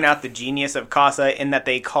like to point out the genius of Casa in that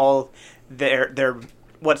they call their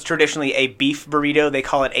what's traditionally a beef burrito, they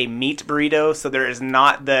call it a meat burrito. So there is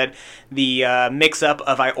not the mix-up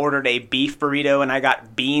of I ordered a beef burrito and I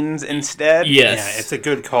got beans instead. Yes. Yeah, it's a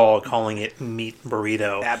good call calling it meat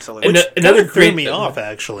burrito. Absolutely. Which Another threw great me off,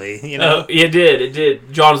 actually. You know, it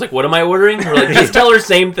did. John was like, "What am I ordering?" We're like, "Just tell her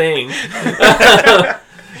same thing."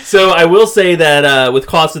 So I will say that with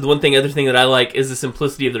Casa, the other thing that I like is the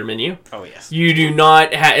simplicity of their menu. Oh yes. You do not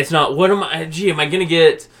it's not, what am I, am I going to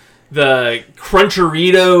get the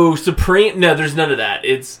Cruncherito Supreme? No, there's none of that.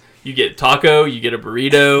 It's, you get taco, you get a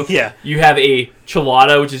burrito. Yeah. You have a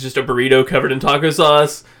chilada, which is just a burrito covered in taco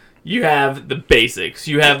sauce. You have the basics.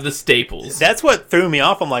 You have the staples. that's what threw me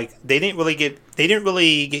off. I'm like, they didn't really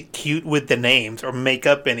get cute with the names or make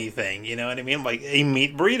up anything. You know what I mean? Like, a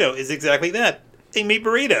meat burrito is exactly that. A meat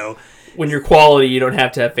burrito. When you're quality, you don't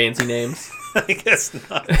have to have fancy names. I guess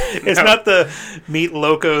not. It's not the Meat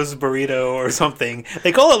Locos burrito or something.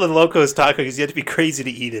 They call it the Locos taco because you have to be crazy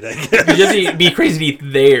to eat it, I guess. You have to be crazy to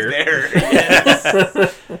eat there. There.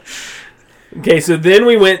 Yes. Okay, so then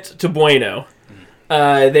we went to Bueno.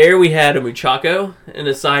 There we had a muchacho and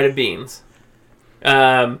a side of beans.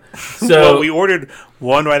 So Well, we ordered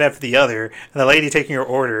one right after the other, and the lady taking her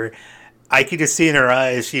order, I could just see in her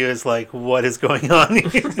eyes, she was like, what is going on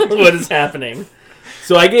here? what is happening?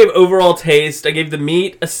 So I gave overall taste, I gave the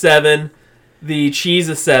meat a 7, the cheese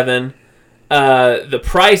a 7, the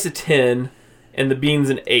price a 10, and the beans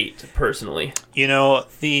an 8, personally. You know,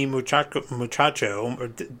 the muchacho,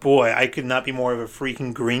 boy, I could not be more of a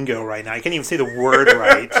freaking gringo right now. I can't even say the word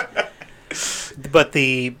right. But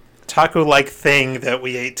the taco-like thing that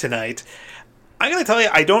we ate tonight, I gotta tell you,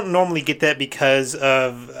 I don't normally get that because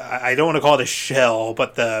of, I don't want to call it a shell,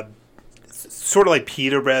 but the sort of like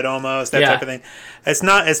pita bread almost, that type of thing. It's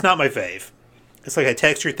not my fave. It's like a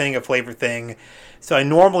texture thing, a flavor thing. So I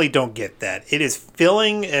normally don't get that. It is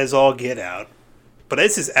filling as all get out. But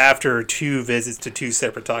this is after 2 visits to 2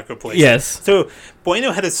 separate taco places. Yes. So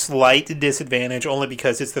Bueno had a slight disadvantage only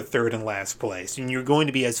because it's the 3rd and last place. And you're going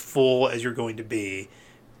to be as full as you're going to be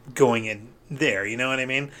going in there. You know what I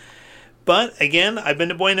mean? But again, I've been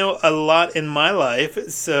to Bueno a lot in my life.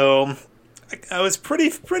 So I was pretty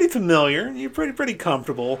familiar. You're pretty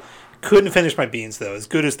comfortable. Couldn't finish my beans, though. As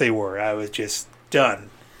good as they were, I was just done.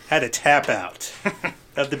 Had to tap out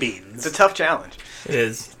of the beans. It's a tough challenge. It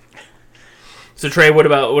is. So Trey, what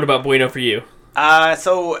about Bueno for you?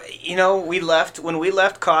 So when we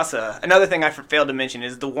left Casa. Another thing I failed to mention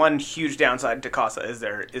is the one huge downside to Casa is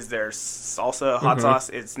their salsa hot sauce.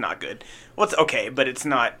 It's not good. Well, it's okay, but it's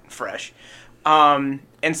not fresh. And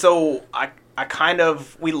so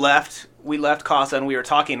we left Casa and we were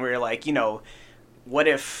talking. We were like, what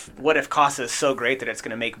if Casa is so great that it's going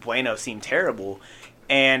to make Bueno seem terrible?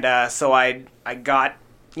 And so I got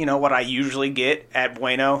what I usually get at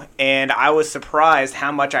Bueno, and I was surprised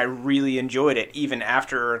how much I really enjoyed it even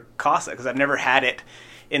after Casa, because I've never had it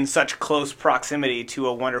in such close proximity to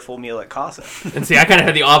a wonderful meal at Casa. And see, I kind of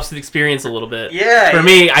had the opposite experience a little bit. Yeah. For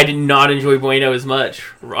me, I did not enjoy Bueno as much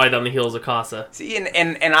right on the heels of Casa. See,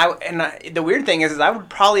 the weird thing is I would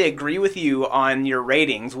probably agree with you on your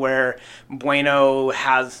ratings, where Bueno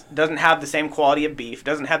doesn't have the same quality of beef,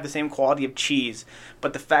 doesn't have the same quality of cheese,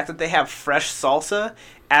 but the fact that they have fresh salsa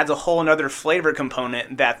adds a whole another flavor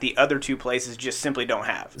component that the other 2 places just simply don't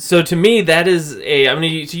have. So to me, that is I'm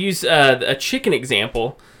going to use a chicken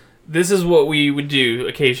example. This is what we would do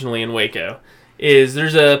occasionally in Waco.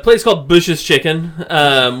 There's a place called Bush's Chicken,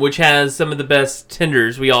 which has some of the best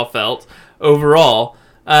tenders we all felt overall.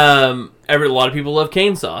 A lot of people love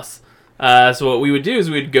cane sauce. So what we would do is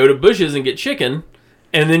we'd go to Bush's and get chicken,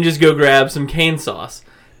 and then just go grab some cane sauce.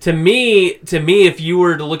 To me, if you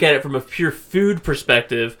were to look at it from a pure food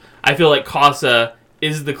perspective, I feel like Casa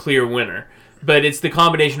is the clear winner. But it's the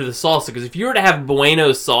combination of the salsa. Because if you were to have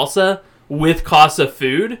Bueno's salsa with Casa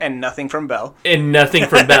food, and nothing from Bell,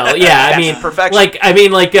 yeah, I mean,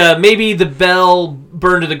 perfection. Maybe the Bell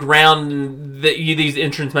burned to the ground, and these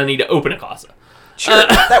entrance men need to open a Casa. Sure,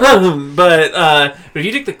 that works. But if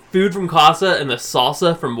you take the food from Casa and the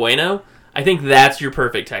salsa from Bueno, I think that's your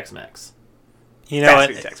perfect Tex-Mex.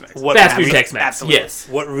 Fast food Tex-Mex. Fast food Tex-Mex, absolutely. yes.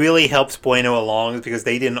 What really helps Bueno along is because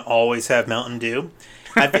they didn't always have Mountain Dew.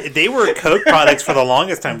 They were Coke products for the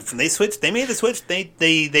longest time. When they made the switch. They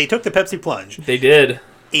took the Pepsi plunge. They did.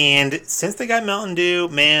 And since they got Mountain Dew,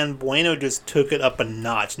 man, Bueno just took it up a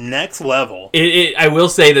notch. Next level. I will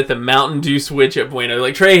say that the Mountain Dew switch at Bueno,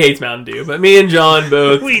 like Trey hates Mountain Dew, but me and John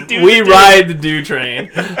both, we ride the Dew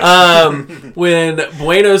train. When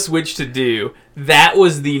Bueno switched to Dew, that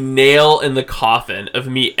was the nail in the coffin of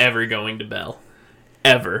me ever going to Bell.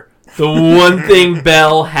 Ever. The one thing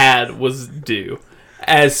Bell had was Dew.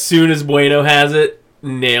 As soon as Bueno has it,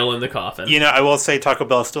 nail in the coffin. I will say Taco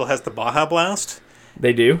Bell still has the Baja Blast.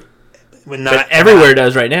 They do. But everywhere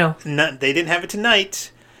does right now. They didn't have it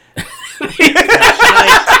tonight.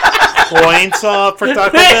 Points off for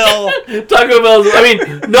Taco Bell. Taco Bell's,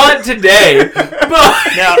 not today. But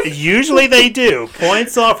now, usually they do.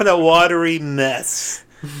 Points off for that watery mess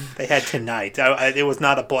they had tonight. It was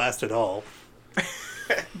not a blast at all.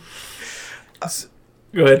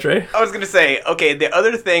 Go ahead, Trey. I was going to say, okay, the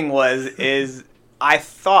other thing is I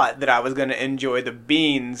thought that I was going to enjoy the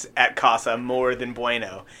beans at Casa more than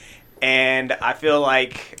Bueno. And I feel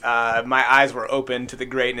like my eyes were open to the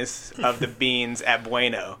greatness of the beans at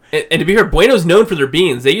Bueno. And to be fair, Bueno's known for their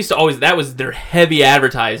beans. They used to always, that was their heavy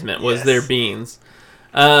advertisement, was their beans.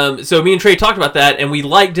 So me and Trey talked about that, and we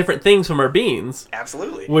like different things from our beans.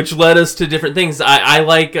 Absolutely. Which led us to different things. I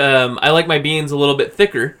like my beans a little bit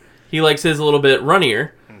thicker. He likes his a little bit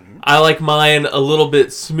runnier. I like mine a little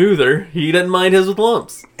bit smoother. He doesn't mind his with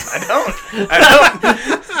lumps. I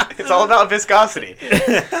don't. It's all about viscosity.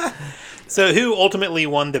 So who ultimately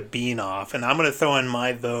won the bean off? And I'm going to throw in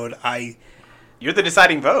my vote. You're the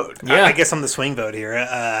deciding vote. Yeah. I guess I'm the swing vote here.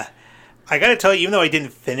 I got to tell you, even though I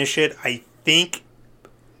didn't finish it, I think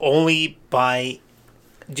only by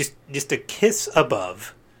just a kiss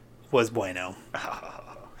above was Bueno.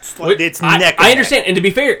 It's neck. I understand, and to be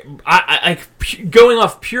fair, I going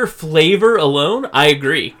off pure flavor alone, I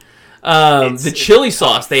agree. The chili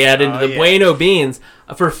sauce they add into the Bueno beans.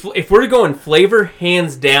 If we're going flavor,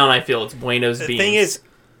 hands down, I feel it's Bueno's beans. The thing is,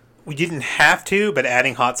 we didn't have to, but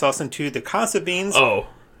adding hot sauce into the Casa beans. Oh,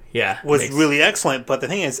 was really excellent. But the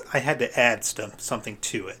thing is, I had to add something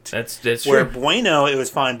to it. That's Where true. Bueno, it was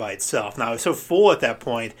fine by itself. Now, I was so full at that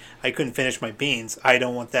point, I couldn't finish my beans. I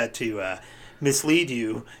don't want that to mislead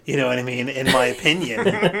you, you know what I mean, in my opinion.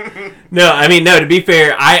 No, to be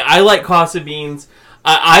fair, I like Casa beans.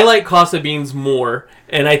 I like Casa beans more,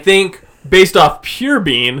 and I think based off pure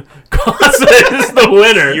bean, Casa is the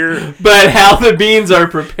winner. But how the beans are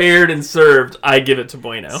prepared and served, I give it to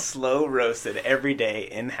Bueno. Slow roasted every day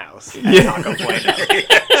in-house at Taco Bueno.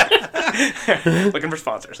 Looking for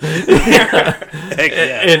sponsors. Heck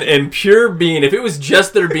yeah. And pure bean, if it was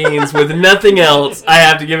just their beans with nothing else, I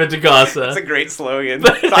have to give it to Casa. That's a great slogan.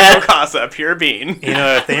 Taco Casa, pure bean. You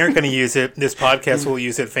know, if they aren't going to use it, this podcast will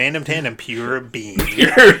use it. Fandom Tandem, pure bean.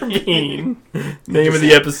 Pure bean. Name of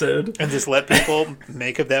the episode. And just let people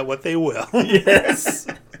make of that what they will. Yes.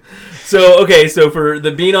 So for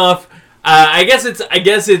the bean off, I guess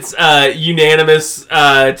it's unanimous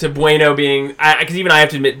to Bueno being, because even I have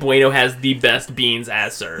to admit Bueno has the best beans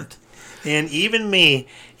as served. And even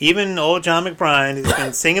old John McBride, who's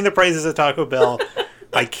been singing the praises of Taco Bell,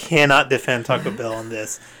 I cannot defend Taco Bell on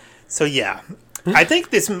this. So yeah, I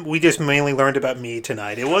think we just mainly learned about me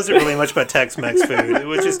tonight. It wasn't really much about Tex-Mex food. It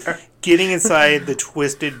was just getting inside the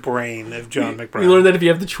twisted brain of John McBride. You learned that if you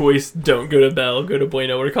have the choice, don't go to Bell, go to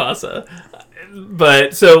Bueno or Casa.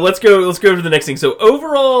 But so let's go to the next thing. So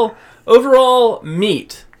overall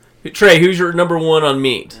meat. Trey, who's your number one on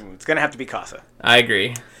meat? It's gonna have to be Casa. I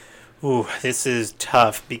agree. Ooh, this is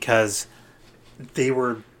tough because they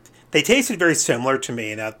tasted very similar to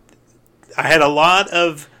me. Now, I had a lot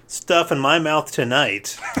of stuff in my mouth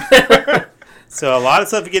tonight. So a lot of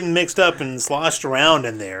stuff getting mixed up and sloshed around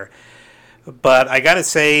in there. But I gotta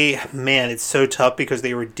say, man, it's so tough because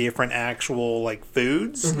they were different actual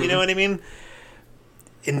foods. Mm-hmm. You know what I mean?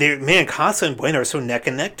 And Casa and Bueno are so neck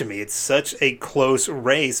and neck to me. It's such a close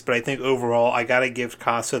race, but I think overall I gotta give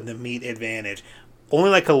Casa the meat advantage.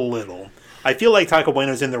 Only a little. I feel like Taco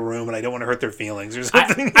Bueno's in the room, and I don't want to hurt their feelings or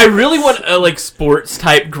something. I really want a sports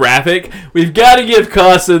type graphic. We've got to give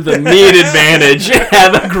Casa the meat advantage.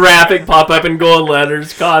 Have a graphic pop up in gold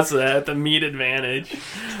letters. Casa at the meat advantage.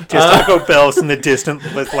 Just Taco Bell's in the distant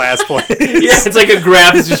last place. Yeah, it's like a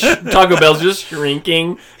graph. It's just Taco Bell's just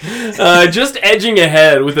shrinking. Just edging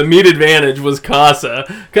ahead with the meat advantage was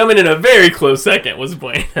Casa. Coming in a very close second was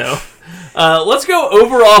Bueno. Let's go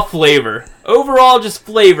overall flavor. Overall, just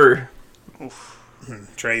flavor.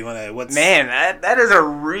 Trey, you want to? Man, that is a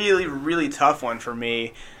really, really tough one for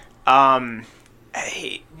me.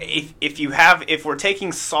 If we're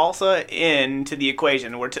taking salsa into the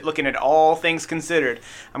equation, we're looking at all things considered,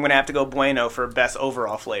 I'm gonna have to go Bueno for best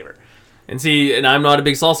overall flavor. And I'm not a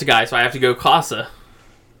big salsa guy, so I have to go Casa.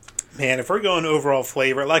 Man, if we're going overall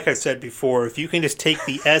flavor, like I said before, if you can just take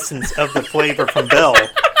the essence of the flavor from Bell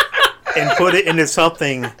and put it into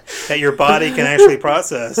something that your body can actually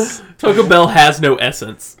process. Taco Bell has no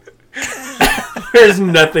essence. There's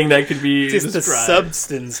nothing that could be just described. The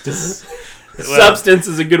substance. Substance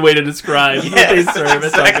is a good way to describe what they serve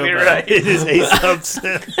at Taco Bell. Right. It is a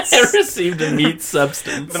substance. I received a meat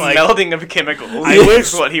substance. The melding of chemicals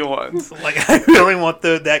is what he wants. I really want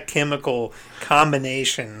that chemical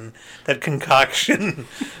combination, that concoction.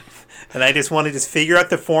 And I just want to figure out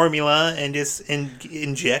the formula and just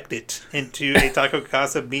inject it into a Taco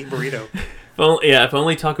Casa meat burrito. If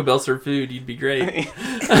only Taco Bell served food, you'd be great.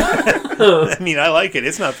 I mean, I like it.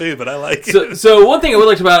 It's not food, but I like it. So one thing I would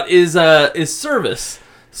like about is service.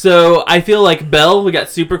 So I feel like Bell, we got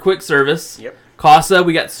super quick service. Yep. Casa,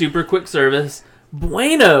 we got super quick service.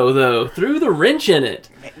 Bueno, though, threw the wrench in it.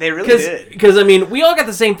 They really did. Because, we all got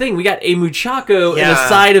the same thing. We got a muchacho and a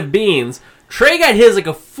side of beans. Trey got his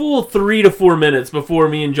a full 3 to 4 minutes before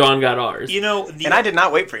me and John got ours. And I did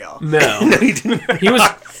not wait for y'all. No. No, he didn't. He was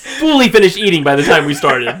fully finished eating by the time we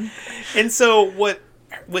started. And so I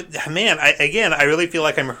really feel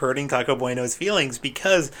like I'm hurting Taco Bueno's feelings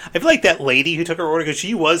because I feel like that lady who took her order, because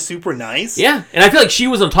she was super nice. Yeah, and I feel like she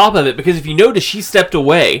was on top of it because if you notice, she stepped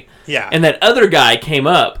away. Yeah. And that other guy came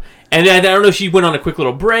up. And I don't know if she went on a quick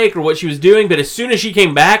little break or what she was doing, but as soon as she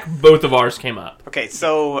came back, both of ours came up. Okay,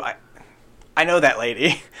 so I know that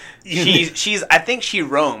lady. I think she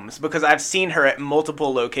roams because I've seen her at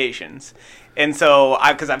multiple locations. And so,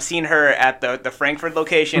 because I've seen her at the Frankfurt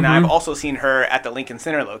location, Mm-hmm. I've also seen her at the Lincoln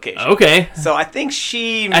Center location. Okay. So I think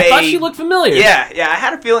I thought she looked familiar. Yeah, I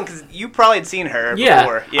had a feeling because you probably had seen her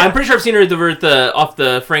before. Yeah, I'm pretty sure I've seen her off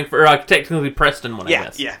the Frankfurt, or technically Preston one, I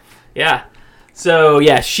guess. Yeah. So,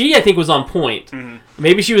 she, I think, was on point. Mm-hmm.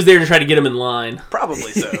 Maybe she was there to try to get him in line.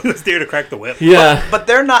 Probably so. He was there to crack the whip. Yeah. But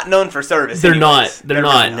they're not known for service. They're not. They're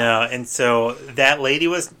not. No, and so that lady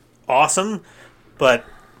was awesome, but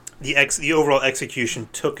the overall execution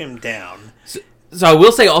took him down. So I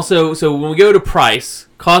will say also, so when we go to price,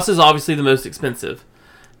 Casa is obviously the most expensive,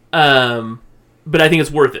 but I think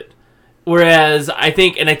it's worth it. Whereas I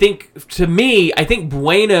think to me, I think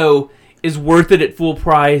Bueno is worth it at full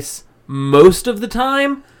price most of the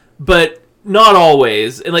time, but not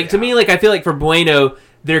always. And to me, I feel like for Bueno,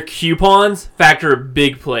 their coupons factor a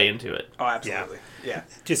big play into it. Oh, absolutely. Yeah.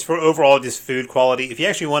 Just for overall just food quality. If you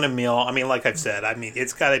actually want a meal, I mean, like I've said,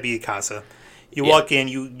 it's got to be a Casa. You walk in,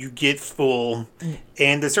 you get full,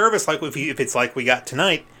 and the service, if it's like we got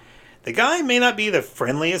tonight, the guy may not be the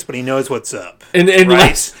friendliest, but he knows what's up. And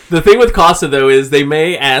right? The thing with Casa, though, is they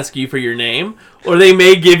may ask you for your name, or they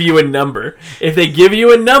may give you a number. If they give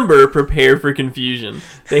you a number, prepare for confusion.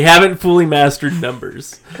 They haven't fully mastered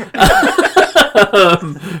numbers.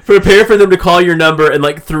 Prepare for them to call your number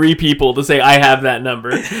and 3 people to say, I have that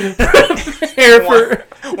number. Prepare for...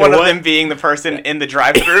 One of them being the person in the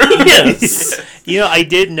drive-thru. Yes. I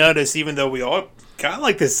did notice, even though we all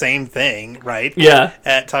got the same thing, right? Yeah.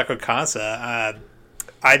 At Taco Casa,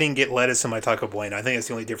 I didn't get lettuce in my Taco Bueno. I think that's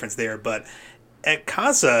the only difference there. But at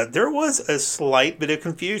Casa, there was a slight bit of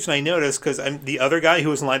confusion I noticed because the other guy who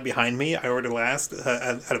was in line behind me, I ordered last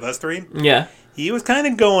out of us 3. Yeah. He was kind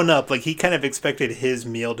of going up. He kind of expected his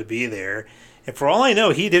meal to be there. And for all I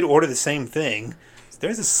know, he did order the same thing. So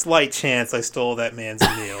there's a slight chance I stole that man's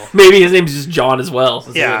meal. Maybe his name's just John as well,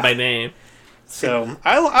 since he went by name. So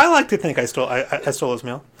I like to think I stole his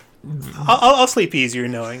meal. I'll sleep easier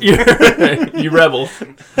knowing. You rebel.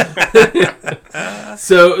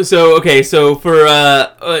 So okay. So for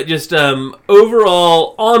just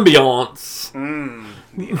overall ambiance.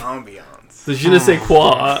 The ambiance. The je ne sais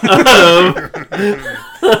quoi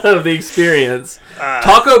of the experience.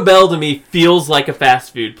 Taco Bell to me feels like a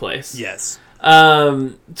fast food place. Yes.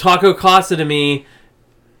 Taco Casa to me...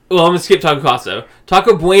 Well, I'm going to skip Taco Casa.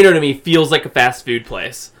 Taco Bueno to me feels like a fast food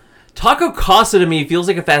place. Taco Casa to me feels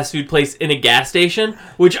like a fast food place in a gas station,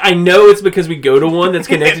 which I know it's because we go to one that's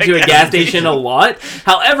connected to a gas station a lot.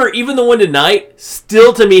 However, even the one tonight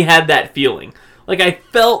still to me had that feeling. I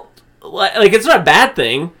felt like it's not a bad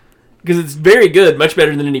thing because it's very good, much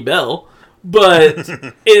better than any Bell. But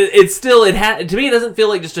it's still to me it doesn't feel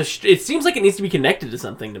like just it seems like it needs to be connected to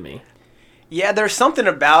something to me. Yeah, there's something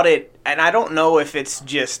about it, and I don't know if it's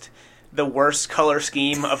just the worst color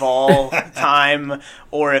scheme of all time,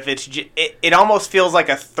 or if it's it almost feels like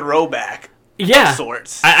a throwback of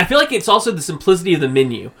sorts. I feel like it's also the simplicity of the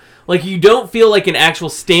menu. You don't feel like an actual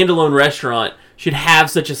standalone restaurant should have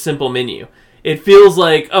such a simple menu. It feels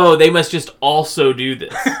like, oh, they must just also do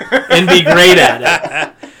this and be great at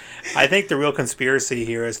it. I think the real conspiracy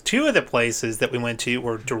here is 2 of the places that we went to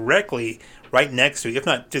were directly right next to, if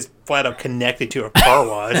not just flat out connected to a car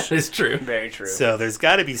wash. That is true. Very true. So there's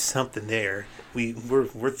got to be something there.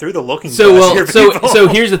 We're through the looking so glass well. here, So people. so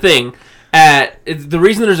here's the thing. The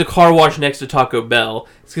reason there's a car wash next to Taco Bell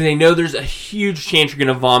is because they know there's a huge chance you're going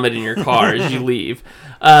to vomit in your car as you leave.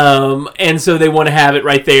 And so they want to have it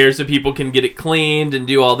right there so people can get it cleaned and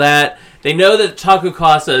do all that. They know that Taco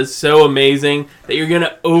Casa is so amazing that you're going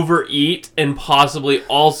to overeat and possibly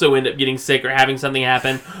also end up getting sick or having something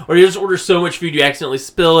happen. Or you just order so much food you accidentally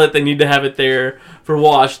spill it. They need to have it there for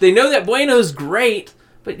wash. They know that Bueno's great,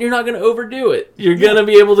 but you're not going to overdo it. You're going to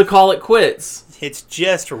be able to call it quits. It's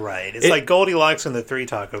just right. It's like Goldilocks in the 3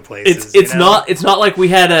 taco places. It's not like we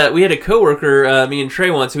had a coworker, me and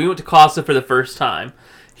Trey once. We went to Casa for the first time.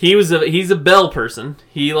 He's a Bell person.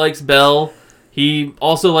 He likes Bell. He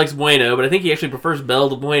also likes Bueno, but I think he actually prefers Bell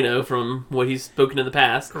to Bueno from what he's spoken in the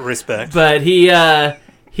past. Respect. But he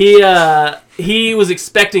was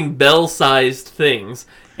expecting Bell-sized things,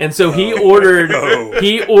 and so he ordered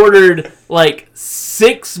 6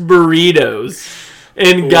 burritos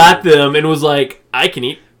and got them, and was like, I can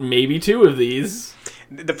eat maybe 2 of these.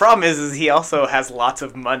 The problem is he also has lots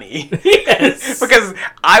of money. Yes. Because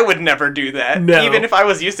I would never do that. No. Even if I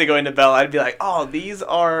was used to going to Bell, I'd be like, oh, these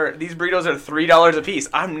burritos are $3 a piece.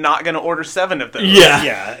 I'm not going to order 7 of those. Yeah.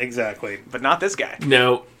 Yeah, exactly. But not this guy.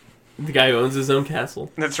 No. The guy who owns his own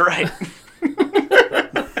castle. That's right.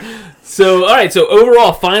 So, all right. So,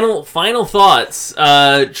 overall, final thoughts.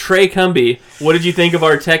 Trey Cumby, what did you think of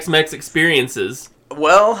our Tex-Mex experiences?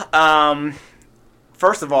 Well,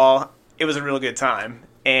 first of all, it was a real good time.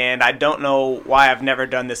 And I don't know why I've never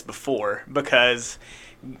done this before, because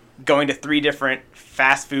going to 3 different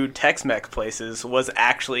fast food Tex-Mex places was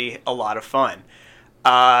actually a lot of fun.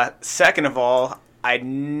 Second of all, I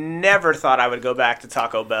never thought I would go back to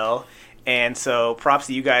Taco Bell. And so props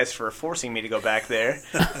to you guys for forcing me to go back there.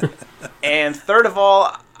 And third of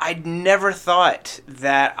all, I never thought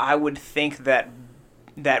that I would think that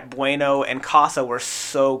that Bueno and Casa were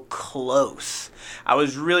so close. I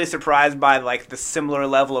was really surprised by like the similar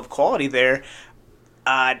level of quality there.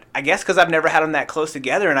 I guess because I've never had them that close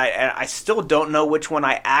together, and I still don't know which one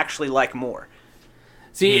I actually like more.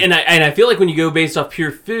 See, and I feel like when you go based off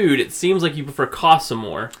pure food, it seems like you prefer Casa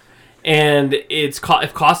more. And if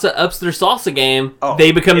Casa ups their salsa game,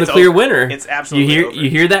 they become the clear winner. It's absolutely over. You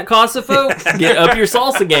hear that, Casa folks? Get up your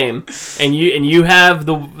salsa game, and you have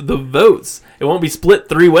the votes. It won't be split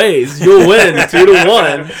 3 ways. You'll win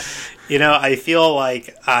 2-1. You know, I feel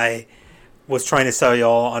like I was trying to sell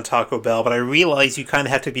y'all on Taco Bell, but I realized you kind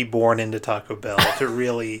of have to be born into Taco Bell to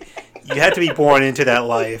really. You have to be born into that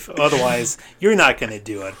life, otherwise you're not going to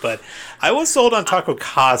do it. But I was sold on Taco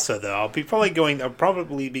Casa, though. I'll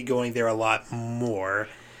probably be going there a lot more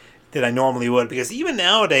than I normally would, because even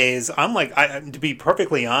nowadays, I'm like, to be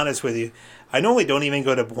perfectly honest with you, I normally don't even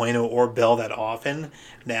go to Bueno or Bell that often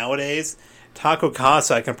nowadays. Taco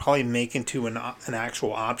Casa I can probably make into an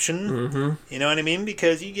actual option. Mm-hmm. You know what I mean?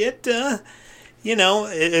 Because you get.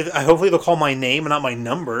 Hopefully they'll call my name and not my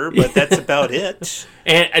number, but that's about it.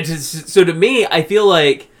 And so to me, I feel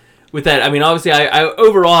like with that, I mean, obviously, I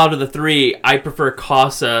overall out of the 3, I prefer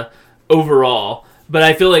Casa overall. But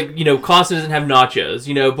I feel like, Casa doesn't have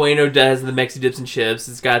nachos. Bueno does the Mexi dips and chips.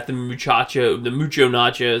 It's got the mucho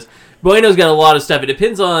nachos. Bueno's got a lot of stuff. It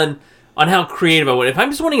depends on how creative I want. If I'm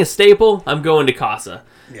just wanting a staple, I'm going to Casa.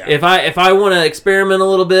 Yeah. If I want to experiment a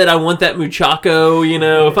little bit, I want that muchacho,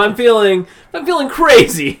 If I'm feeling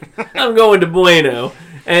crazy, I'm going to Bueno.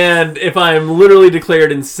 And if I'm literally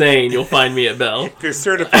declared insane, you'll find me at Bell. You're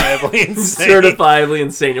certifiably insane. Certifiably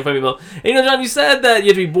insane, you'll find me at Bell. And John, you said that you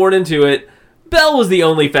have to be born into it. Bell was the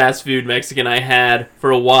only fast food Mexican I had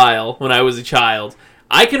for a while when I was a child.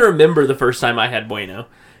 I can remember the first time I had Bueno,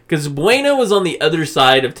 because Bueno was on the other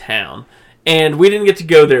side of town, and we didn't get to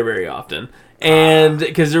go there very often. And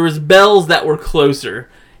because there was Bells that were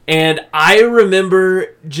closer. And I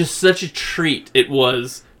remember just such a treat it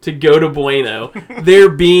was to go to Bueno. Their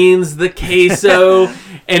beans, the queso,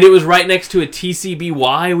 and it was right next to a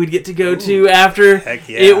TCBY we'd get to go to after. Heck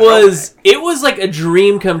yeah. It was like a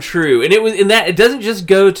dream come true. And it was in that it doesn't just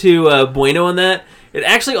go to Bueno on that. It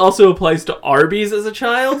actually also applies to Arby's as a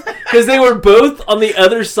child, because they were both on the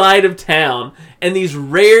other side of town, and these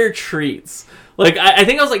rare treats. Like, I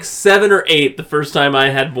think I was like 7 or 8 the first time I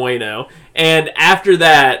had Bueno. And after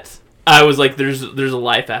that, I was like, there's a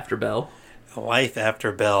life after Bell. A Life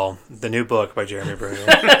After Bell, the new book by Jeremy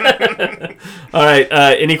Bruegel. All right,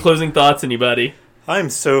 any closing thoughts, anybody? I'm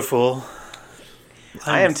so full.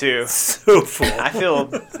 I am too. So full. I feel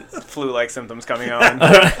flu-like symptoms coming on. All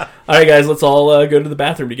right, guys, let's all go to the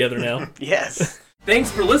bathroom together now. Yes.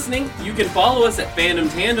 Thanks for listening. You can follow us at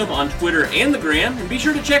Fandom Tandem on Twitter and the Gram, and be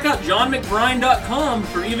sure to check out johnmcbrine.com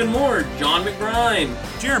for even more John McBrine.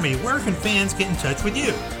 Jeremy, where can fans get in touch with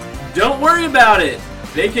you? Don't worry about it.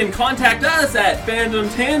 They can contact us at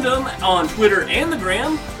Fandom Tandem on Twitter and the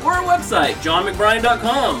Gram, or our website,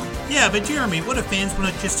 johnmcbrine.com. Yeah, but Jeremy, what if fans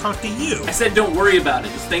want to just talk to you? I said don't worry about it.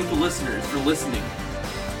 Just thank the listeners for listening.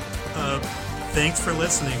 Thanks for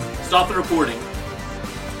listening. Stop the recording.